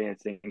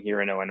experiencing here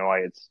in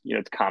Illinois,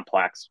 it's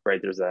complex, right?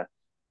 There's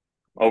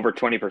over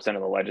 20%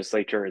 of the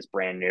legislature is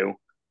brand new,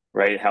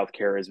 right?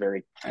 Healthcare is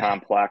very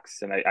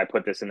complex, and I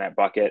put this in that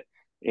bucket.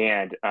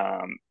 And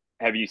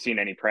have you seen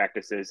any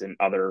practices in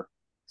other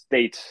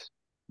states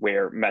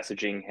where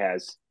messaging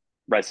has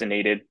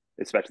resonated,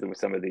 especially with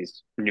some of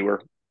these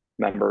newer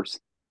members?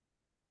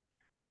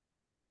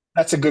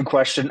 That's a good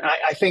question.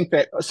 I think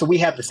so we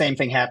have the same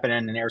thing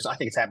happening in Arizona. I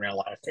think it's happening in a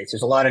lot of states.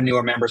 There's a lot of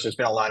newer members. There's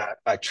been a lot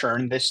of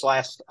churn this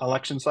last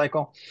election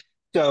cycle.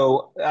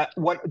 So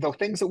what the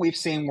things that we've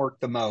seen work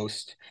the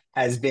most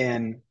has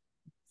been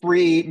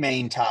three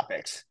main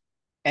topics.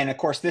 And of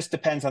course, this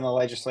depends on the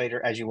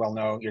legislator, as you well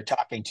know, you're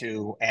talking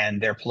to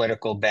and their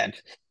political bent.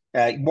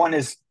 One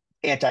is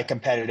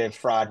anti-competitive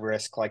fraud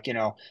risk. Like,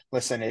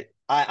 listen,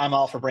 I'm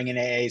all for bringing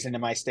AAs into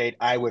my state.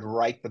 I would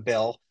write the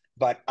bill,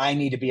 but I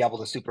need to be able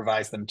to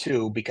supervise them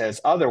too, because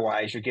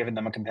otherwise you're giving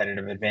them a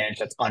competitive advantage.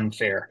 That's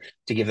unfair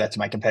to give that to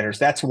my competitors.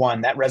 That's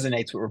one that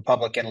resonates with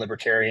Republican,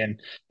 Libertarian,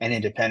 and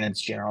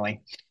Independents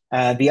generally.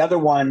 The other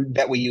one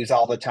that we use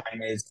all the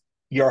time is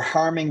you're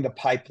harming the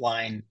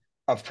pipeline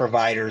of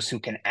providers who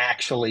can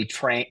actually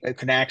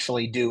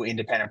do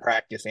independent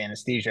practice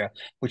anesthesia,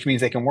 which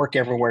means they can work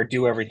everywhere,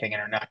 do everything,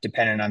 and are not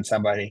dependent on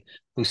somebody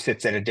who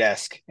sits at a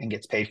desk and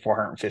gets paid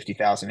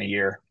 $450,000 a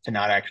year to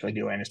not actually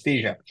do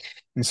anesthesia.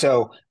 And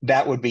so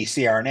that would be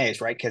CRNAs,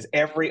 right? Because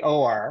every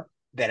OR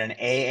that an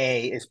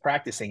AA is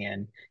practicing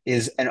in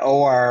is an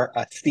OR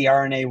a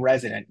CRNA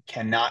resident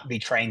cannot be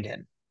trained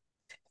in.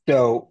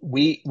 So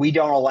we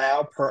don't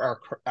allow, per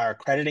our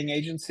accrediting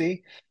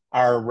agency,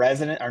 our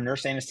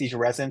nurse anesthesia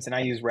residents, and I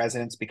use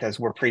residents because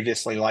we're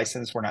previously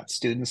licensed. We're not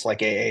students like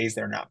AAs.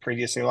 They're not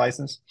previously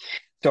licensed.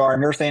 So our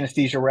nurse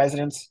anesthesia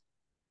residents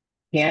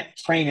can't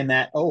train in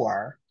that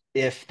OR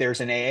if there's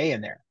an AA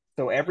in there.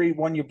 So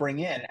everyone you bring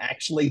in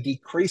actually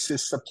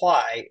decreases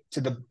supply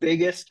to the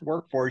biggest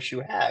workforce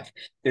you have.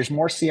 There's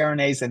more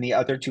CRNAs than the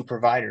other two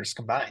providers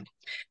combined.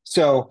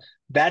 So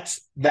that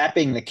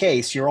being the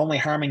case, you're only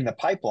harming the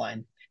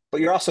pipeline, but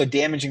you're also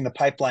damaging the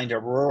pipeline to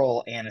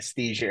rural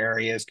anesthesia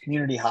areas,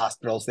 community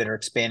hospitals that are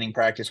expanding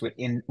practice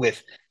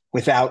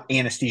without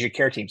anesthesia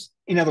care teams.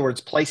 In other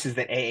words, places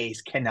that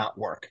AAs cannot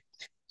work.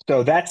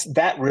 So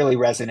that really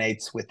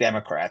resonates with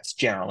Democrats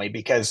generally,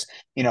 because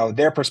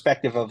their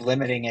perspective of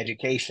limiting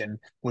education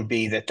would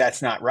be that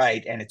that's not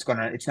right, and it's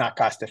not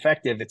cost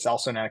effective. It's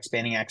also not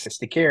expanding access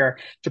to care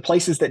to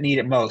places that need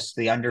it most,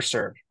 the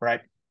underserved,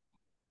 right?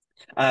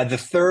 The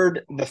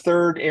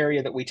third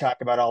area that we talk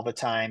about all the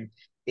time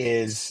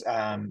is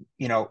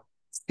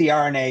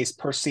CRNAs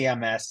per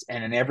CMS,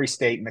 and in every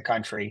state in the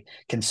country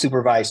can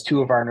supervise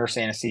two of our nurse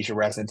anesthesia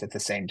residents at the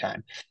same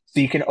time. So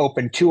you can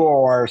open two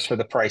ORs for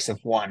the price of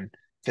one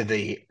to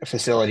the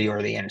facility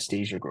or the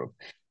anesthesia group.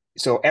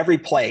 So every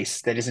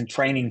place that isn't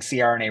training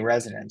CRNA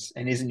residents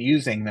and isn't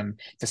using them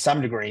to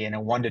some degree in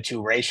a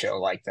 1-to-2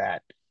 ratio like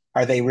that,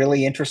 are they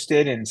really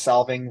interested in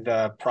solving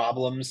the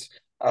problems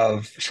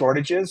of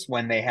shortages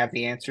when they have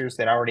the answers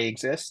that already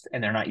exist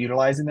and they're not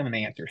utilizing them? And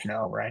the answer is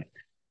no, right?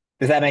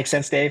 Does that make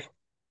sense, Dave?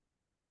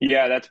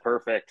 Yeah, that's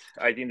perfect.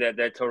 I think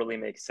that totally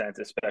makes sense,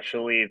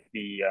 especially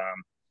the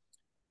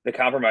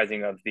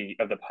compromising of the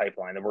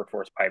pipeline, the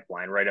workforce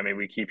pipeline, right? I mean,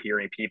 we keep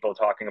hearing people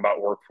talking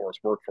about workforce.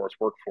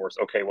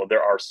 Okay, well,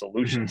 there are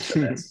solutions to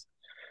this,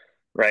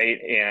 right?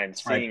 And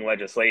seeing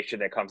legislation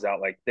that comes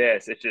out like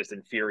this, it's just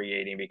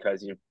infuriating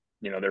because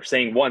they're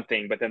saying one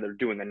thing, but then they're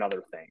doing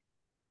another thing,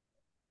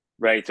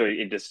 right? So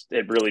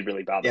it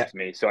really bothers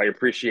me. So I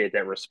appreciate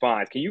that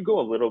response. Can you go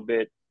a little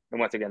bit? And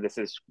once again, this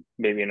is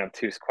maybe an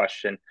obtuse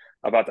question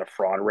about the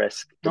fraud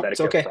risk, the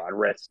Medicare fraud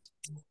risk.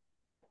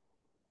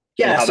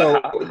 Yeah.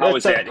 How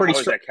is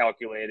that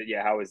calculated?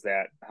 Yeah. How is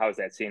that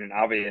seen? And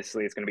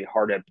obviously it's going to be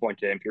hard to point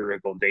to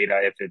empirical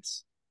data if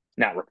it's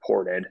not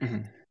reported,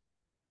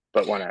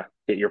 but want to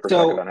get your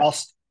perspective on it.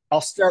 I'll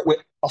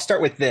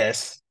start with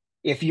this.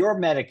 If you're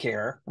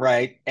Medicare,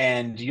 right,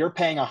 and you're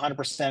paying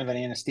 100% of an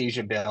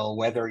anesthesia bill,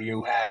 whether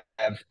you have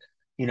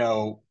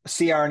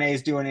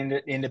CRNAs doing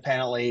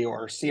independently,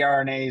 or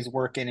CRNAs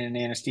working in an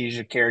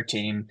anesthesia care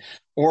team,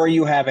 or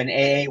you have an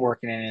AA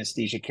working in an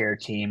anesthesia care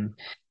team,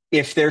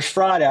 if there's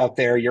fraud out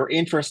there, your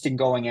interest in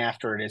going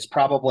after it is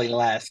probably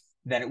less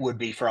than it would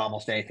be for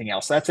almost anything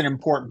else. That's an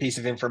important piece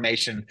of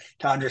information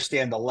to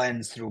understand the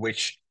lens through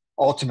which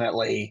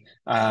ultimately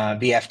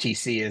the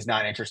FTC is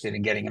not interested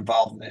in getting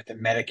involved in it,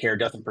 and Medicare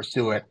doesn't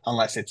pursue it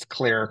unless it's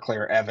clear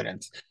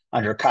evidence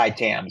under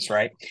CAI-TAMS,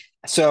 right?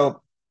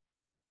 So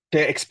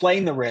to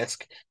explain the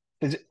risk,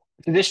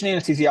 physician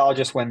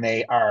anesthesiologists, when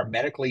they are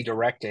medically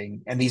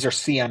directing, and these are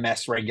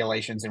CMS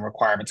regulations and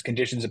requirements,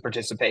 conditions of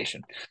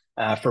participation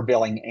for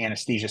billing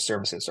anesthesia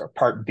services, or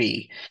Part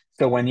B.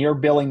 So when you're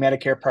billing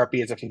Medicare Part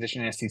B as a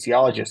physician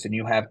anesthesiologist and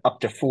you have up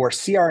to 4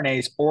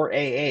 CRNAs or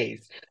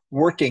AAs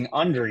working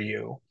under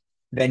you,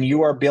 then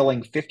you are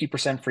billing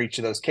 50% for each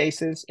of those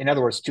cases. In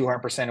other words,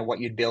 200% of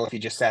what you'd bill if you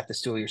just sat the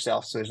stool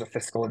yourself. So there's a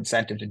fiscal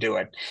incentive to do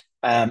it.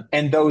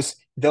 And those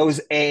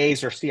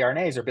AAs or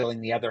CRNAs are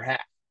billing the other half,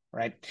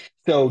 right?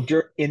 So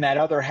in that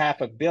other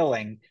half of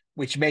billing,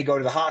 which may go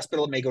to the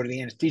hospital, it may go to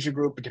the anesthesia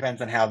group. It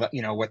depends on how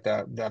what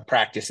the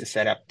practice is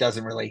set up.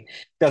 Doesn't really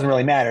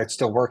matter. It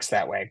still works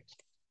that way.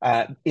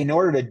 In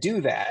order to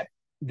do that,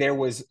 there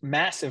was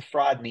massive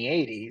fraud in the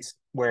 80s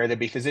where there'd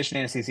be physician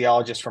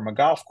anesthesiologists from a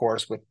golf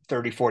course with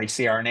 30, 40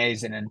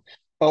 CRNAs in an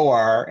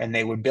OR, and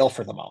they would bill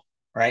for them all,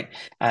 right?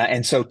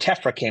 And so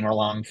TEFRA came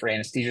along for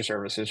anesthesia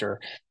services,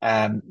 or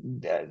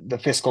the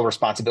Fiscal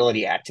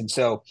Responsibility Act. And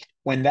so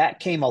when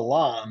that came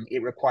along,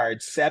 it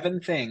required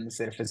 7 things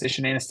that a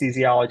physician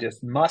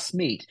anesthesiologist must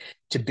meet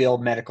to bill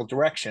medical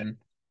direction,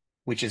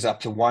 which is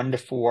up to 1 to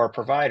 4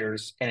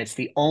 providers, and it's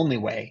the only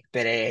way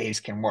that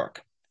AAs can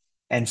work.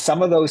 And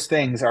some of those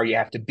things are: you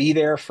have to be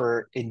there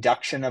for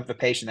induction of the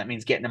patient. That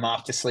means getting them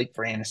off to sleep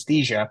for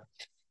anesthesia.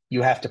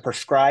 You have to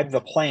prescribe the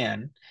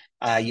plan.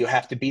 You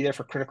have to be there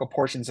for critical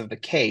portions of the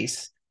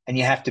case, and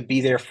you have to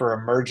be there for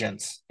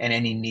emergence and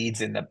any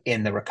needs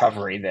in the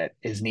recovery that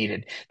is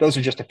needed. Those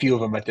are just a few of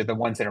them, but they're the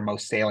ones that are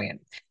most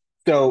salient.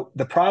 So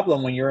the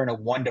problem when you're in a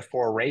 1 to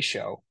 4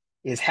 ratio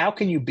is, how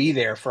can you be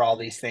there for all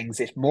these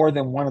things if more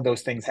than one of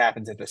those things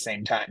happens at the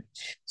same time?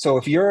 So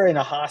if you're in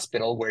a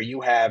hospital where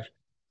you have,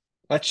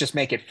 let's just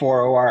make it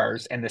 4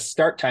 ORs, and the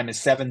start time is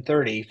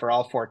 7:30 for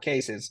all 4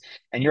 cases,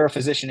 and you're a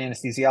physician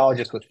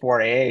anesthesiologist with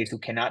 4 AAs who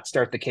cannot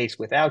start the case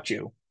without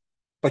you,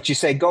 but you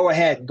say, go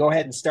ahead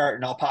and start,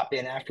 and I'll pop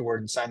in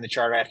afterward and sign the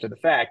chart after the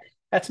fact.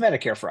 That's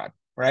Medicare fraud,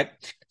 right?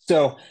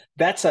 So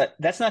that's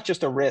not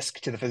just a risk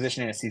to the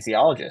physician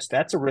anesthesiologist.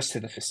 That's a risk to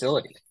the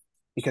facility,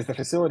 because the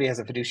facility has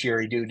a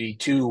fiduciary duty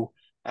to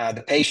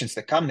the patients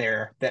that come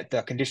there, that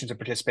the conditions of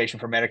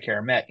participation for Medicare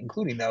are met,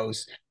 including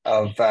those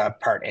of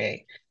Part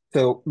A.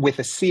 So with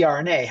a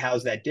CRNA,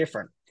 how's that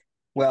different?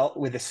 Well,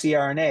 with a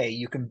CRNA,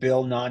 you can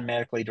bill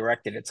non-medically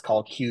directed. It's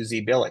called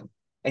QZ billing.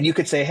 And you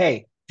could say,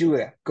 hey,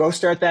 Julia, go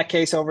start that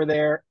case over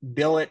there,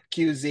 bill it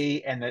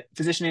QZ, and the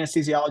physician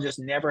anesthesiologist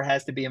never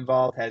has to be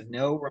involved, has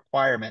no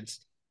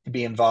requirements to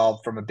be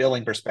involved from a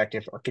billing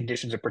perspective or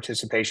conditions of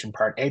participation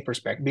Part A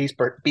perspective,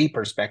 B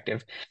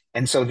perspective.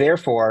 And so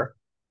therefore,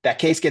 that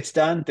case gets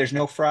done. There's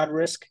no fraud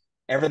risk.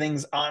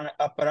 Everything's on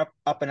up and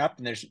up,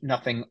 and there's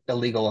nothing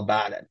illegal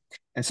about it.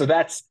 And so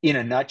that's, in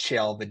a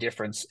nutshell, the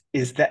difference.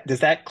 Does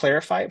that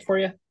clarify it for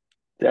you?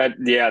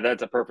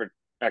 That's a perfect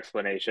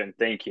explanation.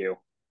 Thank you.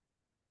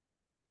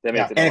 That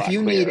makes it a and lot if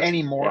you clearer. need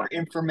any more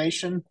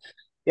information,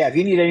 if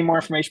you need any more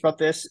information about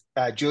this,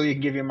 Julia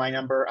can give you my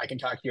number. I can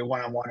talk to you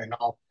one-on-one, and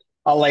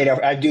I'll lay it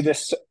out. I do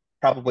this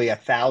probably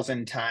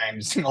 1,000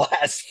 times in the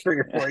last 3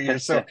 or 4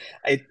 years. So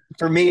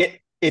for me,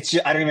 it's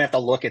just, I don't even have to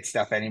look at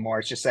stuff anymore.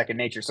 It's just second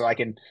nature, so I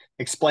can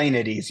explain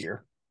it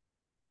easier.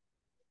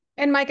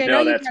 And Mike, I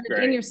know you had it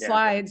great. in your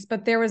slides,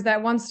 but there was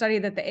that one study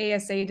that the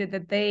ASA did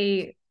that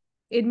they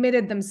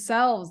admitted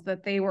themselves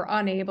that they were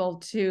unable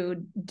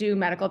to do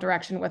medical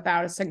direction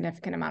without a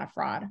significant amount of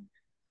fraud.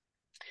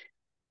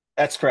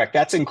 That's correct.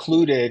 That's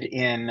included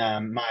in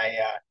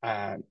my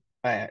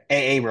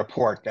AA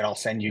report that I'll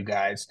send you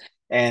guys.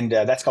 And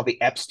that's called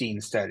the Epstein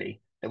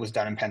study that was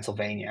done in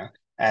Pennsylvania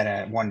at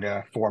a 1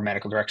 to 4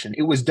 medical direction.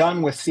 It was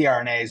done with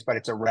CRNAs, but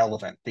it's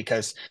irrelevant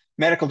because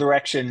medical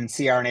direction,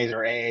 CRNAs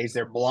or AAs,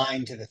 they're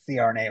blind to the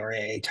CRNA or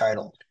AA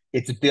title.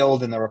 It's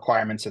billed and the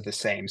requirements are the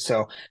same.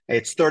 So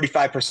it's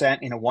 35%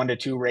 in a 1 to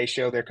 2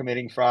 ratio they're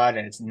committing fraud,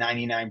 and it's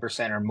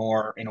 99% or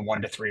more in a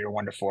 1 to 3 or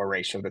 1 to 4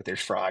 ratio that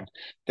there's fraud.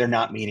 They're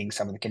not meeting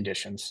some of the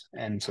conditions,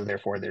 and so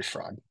therefore there's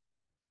fraud.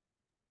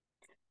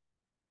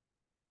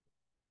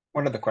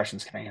 What other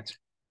questions can I answer?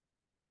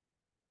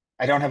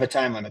 I don't have a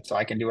time limit, so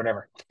I can do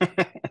whatever.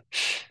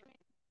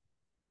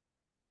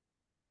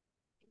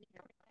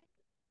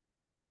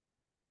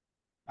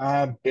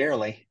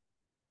 Barely.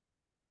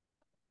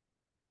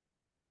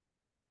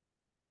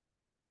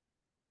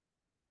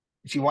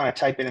 If you want to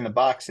type it in the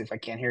box, if I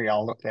can't hear you,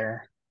 I'll look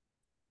there.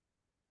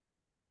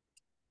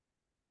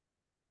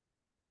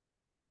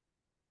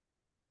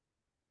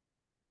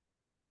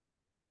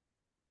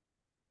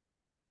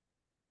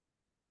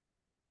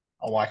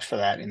 I'll watch for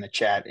that in the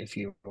chat if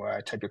you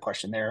type your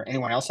question there.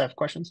 Anyone else have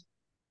questions?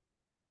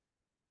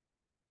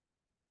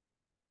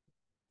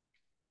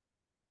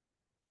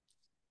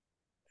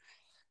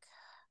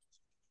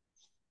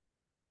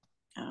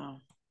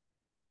 Oh.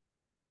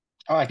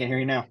 Oh, I can hear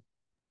you now.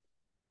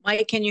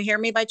 Mike, can you hear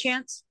me by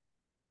chance?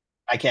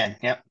 I can.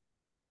 Yep.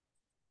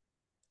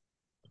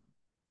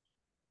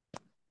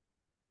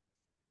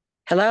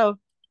 Hello?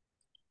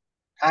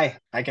 Hi,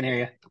 I can hear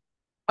you.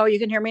 Oh, you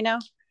can hear me now?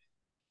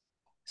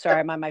 Sorry,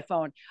 Yep. I'm on my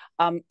phone.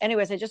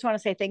 Anyways, I just want to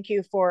say thank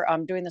you for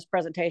doing this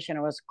presentation.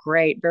 It was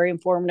great, very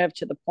informative,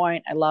 to the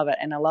point. I love it.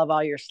 And I love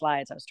all your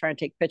slides. I was trying to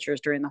take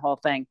pictures during the whole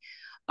thing.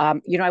 I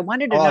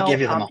wanted to Oh, I'll know,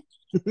 give you them all.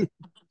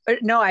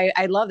 no,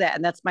 I love that.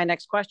 And that's my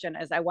next question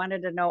is I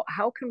wanted to know,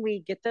 how can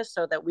we get this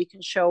so that we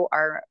can show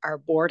our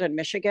board in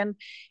Michigan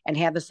and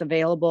have this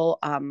available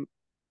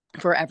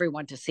for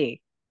everyone to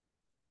see?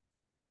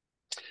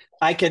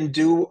 I can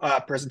do a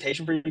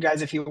presentation for you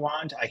guys if you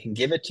want. I can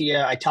give it to you.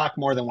 I talk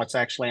more than what's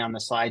actually on the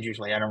slide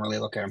usually. I don't really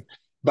look at them,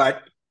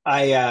 but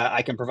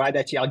I can provide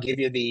that to you. I'll give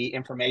you the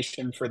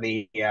information for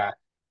the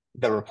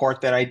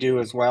report that I do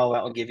as well.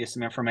 That will give you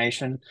some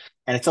information,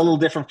 and it's a little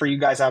different for you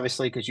guys,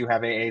 obviously, because you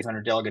have AAs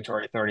under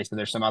delegatory authority. So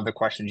there's some other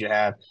questions you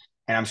have,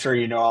 and I'm sure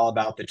you know all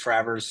about the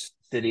Traverse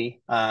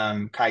City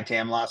Kai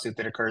Tam lawsuit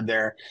that occurred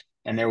there,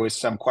 and there was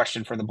some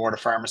question from the Board of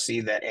Pharmacy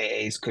that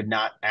AAs could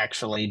not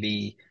actually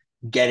be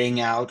getting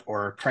out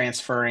or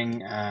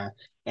transferring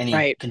any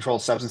Right.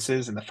 controlled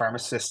substances, and the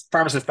pharmacist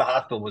at the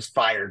hospital was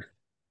fired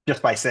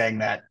just by saying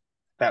that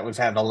that was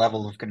had the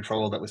level of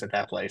control that was at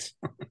that place.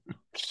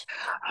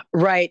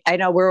 Right. I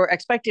know we're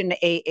expecting an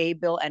AA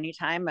bill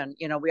anytime. And,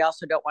 we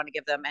also don't want to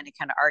give them any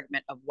kind of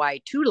argument of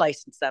why to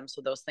license them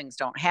so those things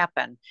don't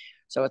happen.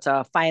 So it's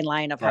a fine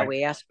line of how Right.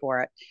 we ask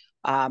for it.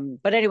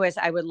 But anyways,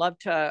 I would love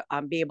to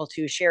be able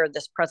to share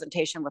this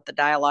presentation with the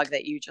dialogue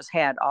that you just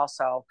had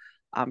also,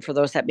 for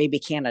those that maybe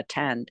can't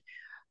attend.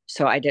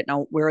 So I didn't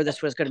know where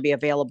this was going to be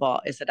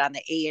available. Is it on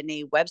the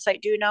ANA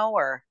website? Do you know,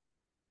 or?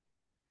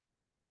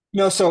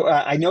 No, so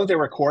I know they're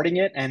recording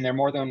it, and they're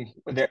more than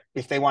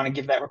if they want to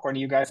give that recording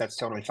to you guys, that's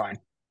totally fine.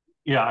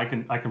 Yeah, I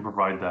can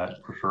provide that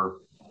for sure.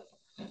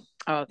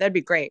 Oh, that'd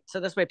be great. So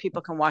this way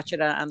people can watch it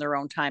on their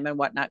own time and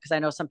whatnot. Because I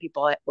know some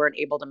people weren't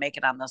able to make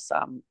it on this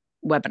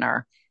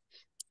webinar.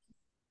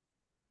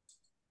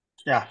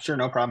 Yeah, sure,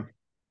 no problem.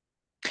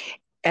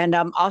 And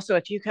also,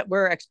 if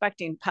we're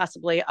expecting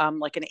possibly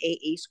like an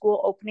AA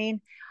school opening.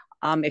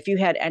 If you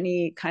had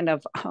any kind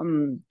of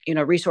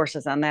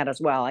resources on that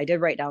as well. I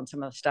did write down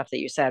some of the stuff that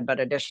you said,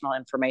 but additional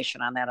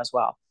information on that as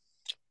well.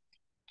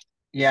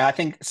 Yeah, I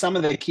think some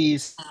of the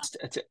keys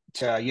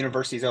to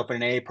universities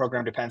open an AA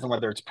program depends on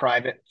whether it's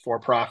private, for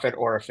profit,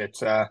 or if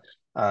it's a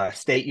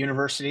state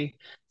university.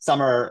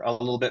 Some are a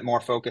little bit more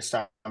focused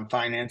on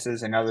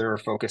finances, and other are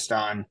focused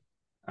on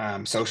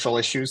social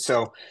issues.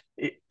 So,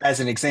 as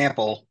an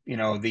example,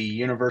 the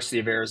University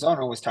of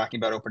Arizona was talking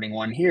about opening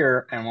one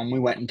here, and when we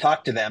went and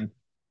talked to them,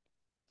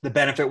 the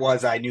benefit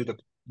was I knew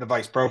the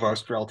vice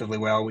provost relatively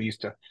well. We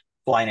used to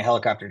fly in a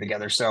helicopter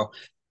together. So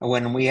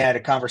when we had a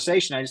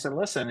conversation, I just said,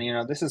 listen,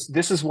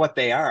 this is what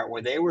they are,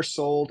 where they were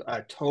sold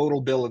a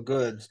total bill of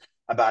goods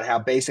about how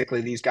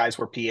basically these guys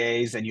were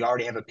PAs and you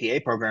already have a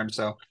PA program.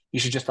 So you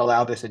should just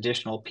allow this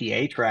additional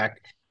PA track.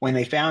 When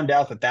they found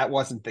out that that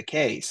wasn't the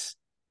case,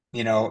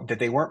 that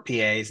they weren't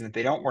PAs and that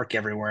they don't work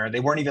everywhere, they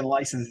weren't even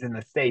licensed in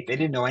the state. They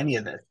didn't know any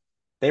of this.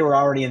 They were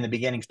already in the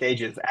beginning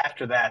stages.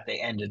 After that, they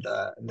ended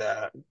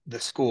the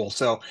school.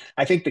 So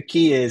I think the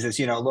key is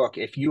look,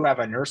 if you have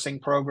a nursing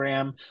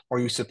program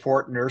or you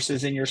support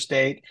nurses in your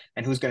state,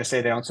 and who's going to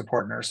say they don't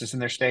support nurses in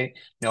their state?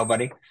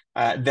 Nobody.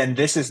 Then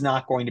this is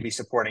not going to be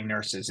supporting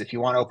nurses. If you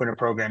want to open a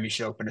program, you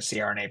should open a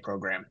CRNA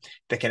program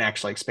that can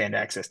actually expand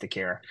access to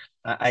care.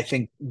 I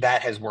think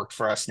that has worked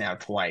for us now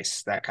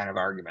twice, that kind of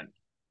argument.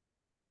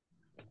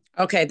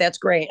 Okay, that's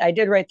great. I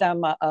did write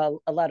them a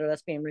letter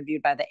that's being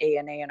reviewed by the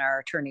ANA and our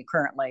attorney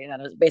currently,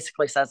 and it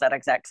basically says that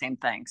exact same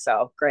thing.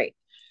 So great.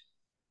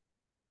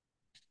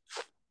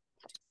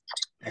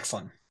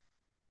 Excellent.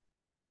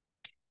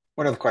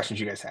 What other questions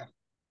you guys have?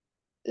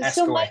 Ask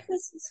So, away. Mike,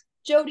 this is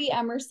Jody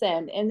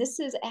Emerson, and this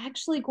is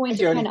actually going Hi,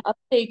 to Jody. kind of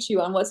update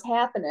you on what's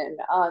happening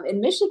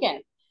in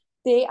Michigan.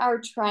 They are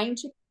trying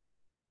to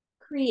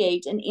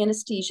create an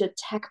anesthesia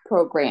tech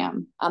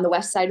program on the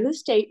west side of the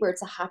state where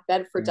it's a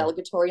hotbed for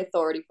delegatory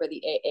authority for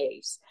the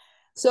AAs.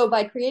 So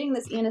by creating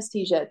this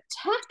anesthesia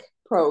tech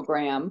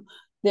program,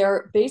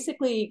 they're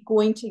basically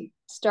going to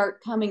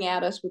start coming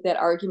at us with that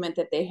argument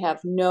that they have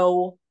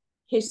no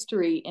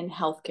history in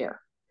healthcare.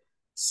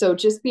 So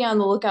just be on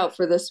the lookout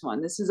for this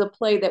one. This is a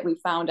play that we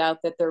found out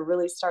that they're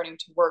really starting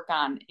to work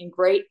on in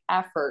great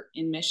effort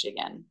in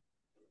Michigan.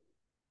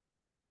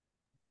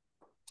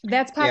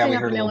 That's popping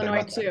up heard in a little bit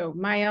Illinois about that. too.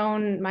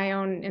 My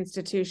own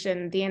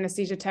institution, the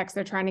anesthesia techs,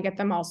 they're trying to get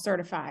them all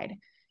certified.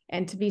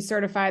 And to be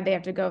certified, they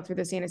have to go through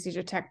this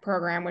anesthesia tech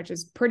program, which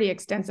is pretty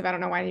extensive. I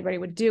don't know why anybody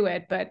would do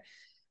it, but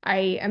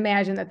I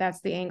imagine that that's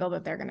the angle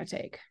that they're going to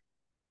take.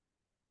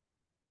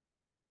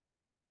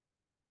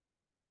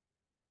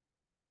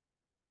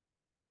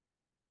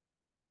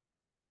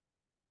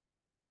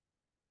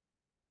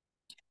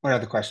 What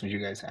other questions you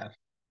guys have?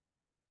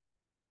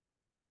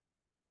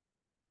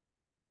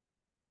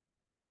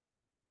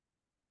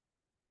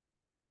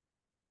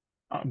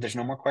 There's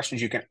no more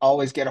questions. You can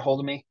always get a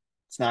hold of me.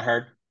 It's not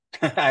hard.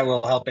 I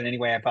will help in any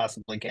way I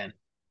possibly can.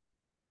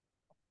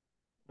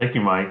 Thank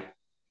you, Mike.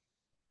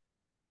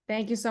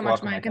 Thank you so You're much,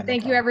 welcome, Mike. Micah. And No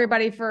thank you problem.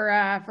 everybody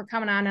for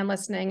coming on and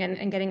listening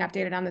and getting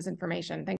updated on this information. Thanks.